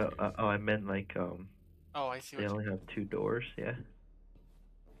 One, Well, two. oh, I meant like Oh, I see they what you only mean. have 2 doors. Yeah.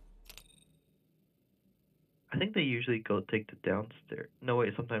 I think they usually go take the downstairs. No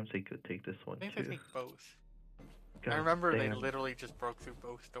wait, sometimes they could take this one I think they too. take both. I God remember they damn. literally just broke through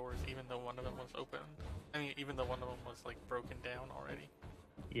both doors, even though one of them was open. I mean, even though one of them was like broken down already.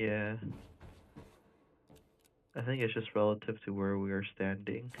 Yeah. I think it's just relative to where we are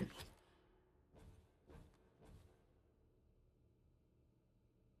standing.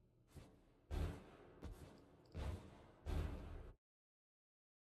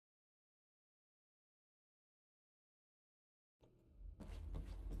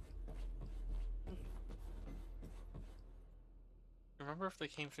 Remember if they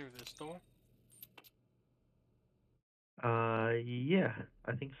came through this door? Yeah,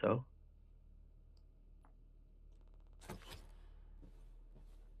 I think so.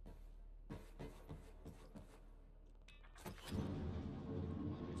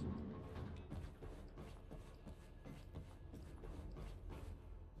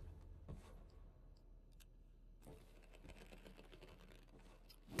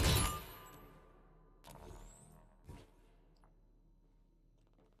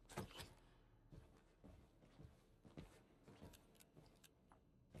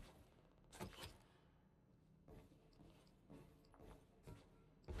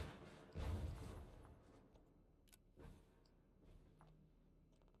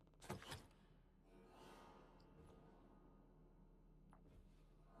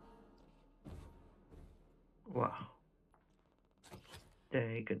 Wow.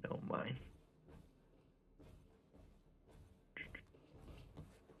 Dang, no mine.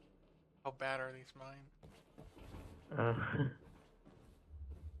 How bad are these mines? Uh,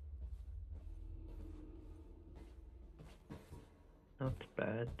 not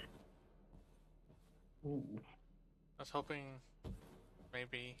bad. Ooh. I was hoping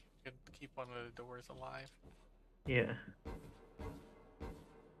maybe could keep one of the doors alive. Yeah.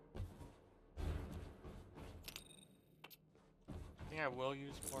 I think I will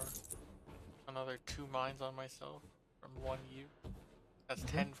use more. Another 2 mines on myself from 1 U. That's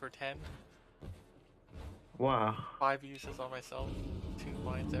 10 for 10. Wow. 5 uses on myself, 2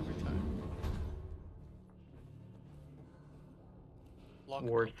 mines every time. Luck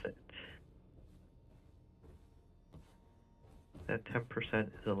Worth though. it. That 10%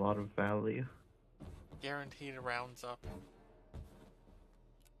 is a lot of value. Guaranteed rounds up.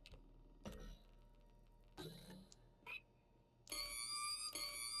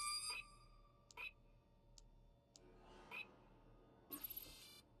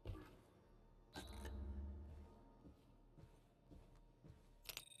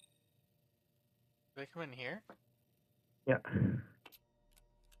 Do they come in here? Yeah.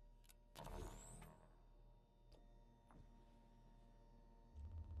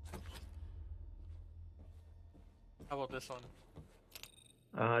 How about this one?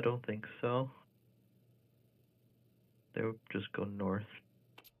 I don't think so. They would just go north.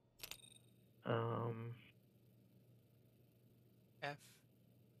 F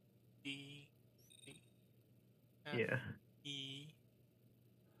D D F Yeah. E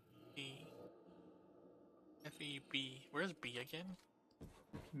B F E B. Where's B again?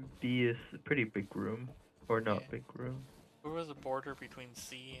 B is a pretty big room. Or not Yeah. big room. Where was the border between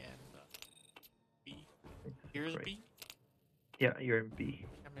C and B? Here's Right. B? Yeah, you're in B.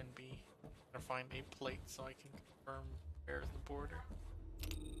 I'm in B. I'm gonna find a plate so I can confirm where's the border.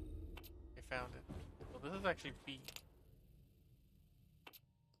 I found it. So this is actually B.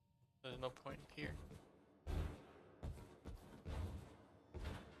 There's no point here.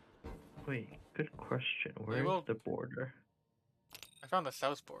 Wait, good question. We Where's will- the border? I found the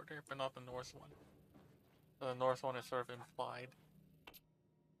south border, but not the north one. So the north one is sort of implied.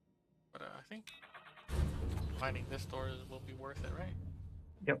 But I think finding this door will be worth it, right?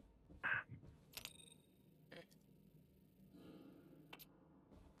 Yep. Okay.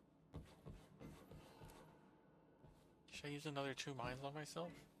 Should I use another 2 mines on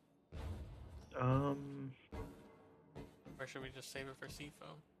myself? Or should we just save it for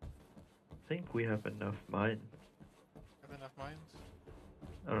seafoam? I think we have enough mines. Have enough mines?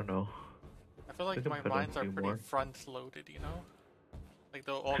 I don't know. I feel We like can my put a mines are few pretty more. front loaded, you know? Like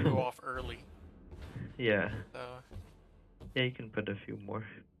they'll all go off early. Yeah. So Yeah, you can put a few more.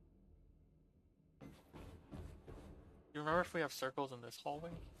 you remember if we have circles in this hallway?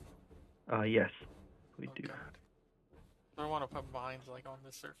 Yes. We Oh do. god. So I want to put mines like on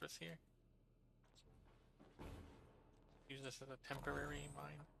this surface here. Use this as a temporary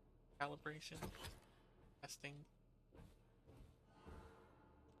mine calibration. Testing.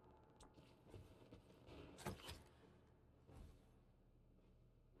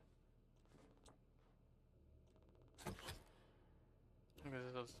 I think this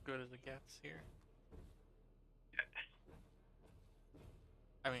is as good as it gets here.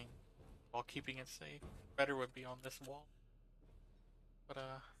 I mean, while keeping it safe. Better would be on this wall. But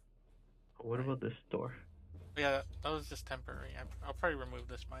What right. about this door? Yeah, that was just temporary. I'll probably remove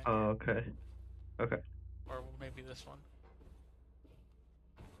this mine Oh, here. okay. Okay. Or maybe this one.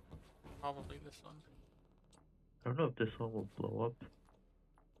 Probably this one. I don't know if this one will blow up.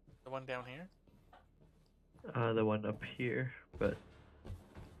 The one down here? The one up here, but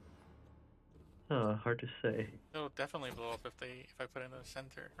hard to say. It'll definitely blow up if I put it in the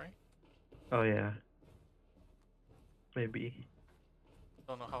center, right? Oh yeah. Maybe.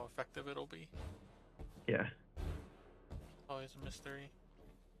 Don't know how effective it'll be. Yeah. Always a mystery.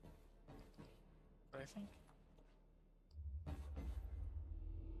 But I think.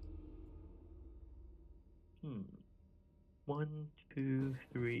 One, two,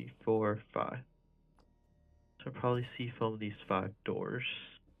 three, four, five. So I'll probably seafoam these 5 doors.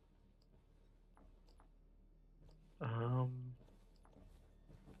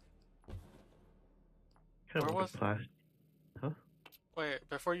 Kind Where of was? like a plastic. Huh? Wait,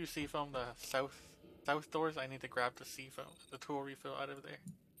 before you seafoam the south doors, I need to grab the seafoam, the tool refill out of there.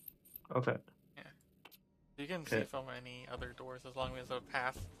 Okay. Yeah. You can Okay. seafoam any other doors as long as a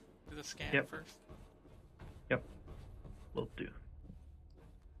path to the scan Yep. first. Yep. Will do.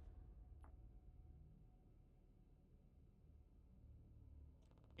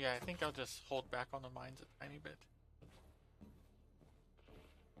 Yeah, I think I'll just hold back on the mines a tiny bit.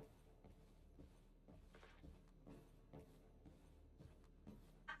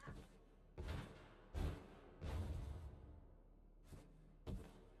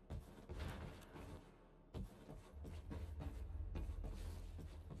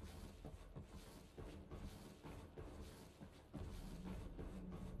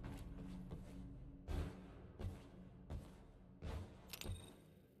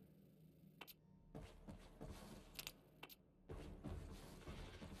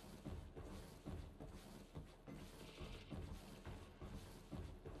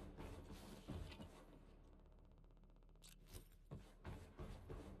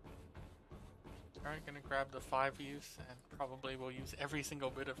 Alright, gonna grab the 5 use and probably will use every single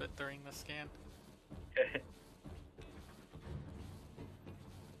bit of it during the scan. I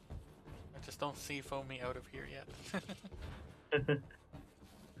just don't seafoam me out of here yet.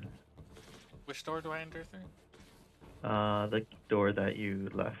 Which door do I enter through? The door that you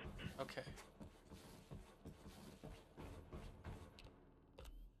left. Okay.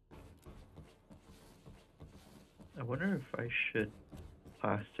 I wonder if I should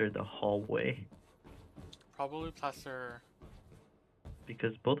plaster the hallway, Probably plaster.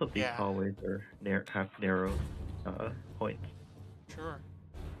 because both of these Yeah. hallways are have narrow points. Sure.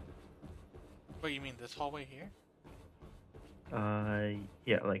 Wait, you mean this hallway here?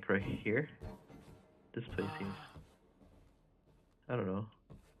 Yeah, like right here. This place seems, I don't know.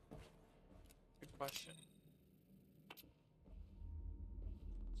 Good question.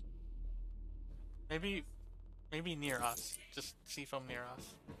 Maybe near us. Just seafoam near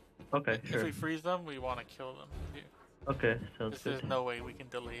us. Okay, If sure. we freeze them, we want to kill them too. Okay, sounds Because there's good. no way we can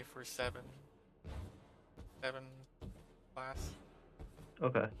delay for 7. 7 class.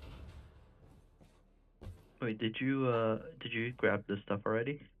 Okay. Wait, did you grab this stuff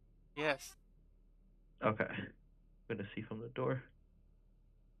already? Yes. Okay. I'm gonna see from the door.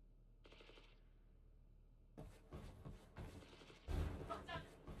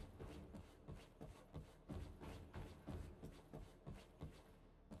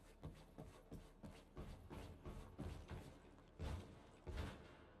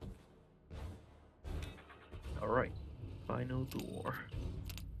 Alright. Final door.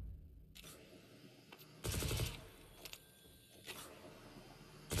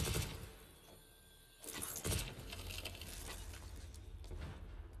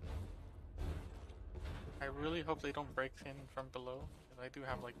 I really hope they don't break in from below, because I do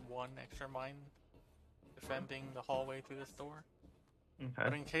have like 1 extra mine defending the hallway to this door. But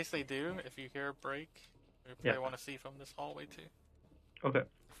Okay. in case they do, if you hear a break, we Yeah. probably want to see from this hallway too. Okay.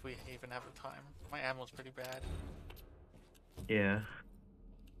 If we even have the time. My ammo's pretty bad. Yeah.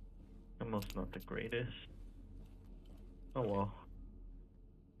 Almost not the greatest. Oh well.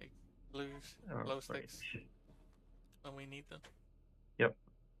 Big blues, glow Alright. sticks when we need them. Yep.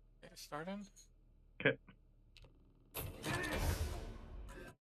 Okay, starting. Okay.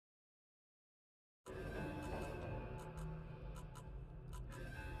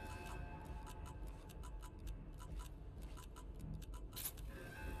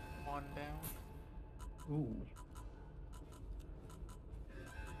 One down. Ooh.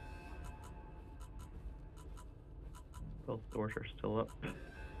 Both doors are still up.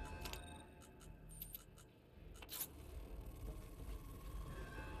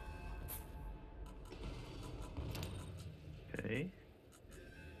 Okay.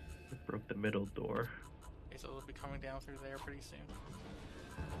 I broke the middle door. Okay, so they'll be coming down through there pretty soon.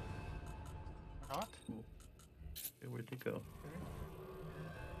 Or not? Ooh. Okay, where'd they go? Okay.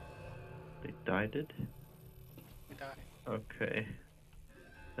 They died it? We die. Okay.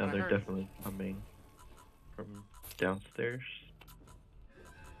 Now I they're heard. definitely coming from downstairs.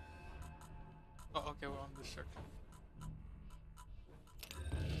 Oh, okay, we're on this circle.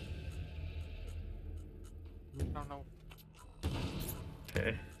 I don't know.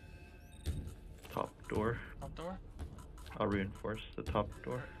 Okay. Top door. Top door? I'll reinforce the top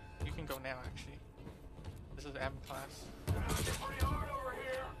door. You can go now, actually. This is M class. It's pretty hard over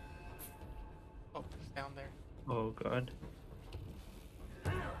here. Oh, it's down there. Oh god.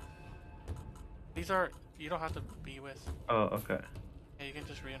 These are, you don't have to be with. Oh, okay. Yeah, you can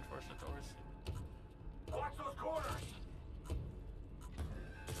just reinforce the doors. Watch those corners.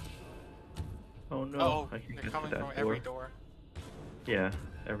 Oh no. Oh, I can they're get coming to from that every door. door. Yeah,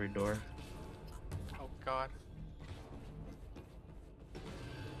 every door. Oh god.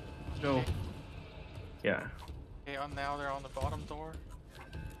 No. Okay. Yeah. Okay, now they're on the bottom door.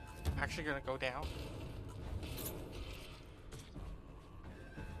 Actually gonna go down.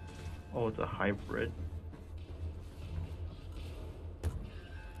 Oh, it's a hybrid.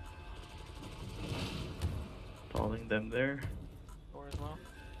 Stalling them there. Door as well.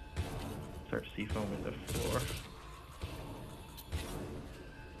 Start seafoaming the floor.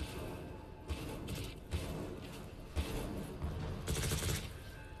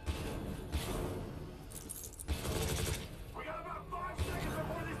 We got about 5 seconds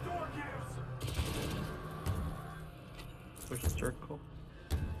before this door gives. Push the circle.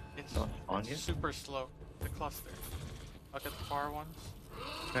 It's, Not on yet? super slow. The cluster. Look at the far ones.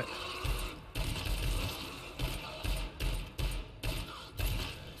 Okay.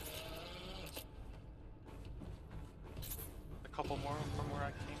 A couple more from where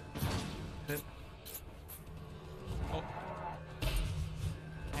I came. Okay. Oh.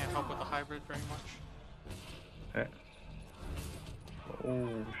 Can't help with the hybrid very much. Okay.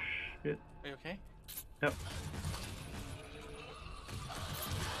 Oh shit. Are you okay? Yep.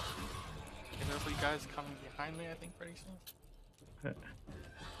 Okay, there'll be guys coming behind me, I think, pretty soon. Okay.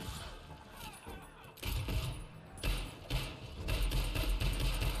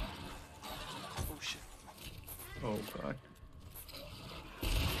 Oh shit. Oh god.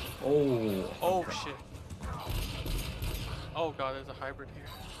 Oh. Oh shit. Oh god, there's a hybrid here.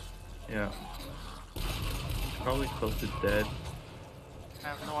 Yeah. Probably close to dead. I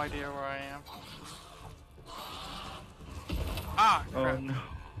have no idea where I am. Ah, Oh crap. no.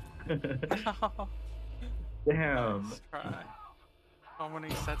 No. Damn. Nice try. How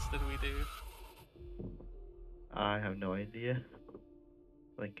many sets did we do? I have no idea.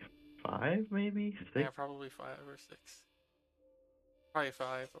 Like 5 maybe? 6? Yeah, probably 5 or 6. Probably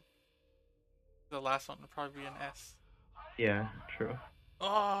 5. The last one would probably be an S. Yeah, true.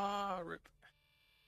 Ah, rip.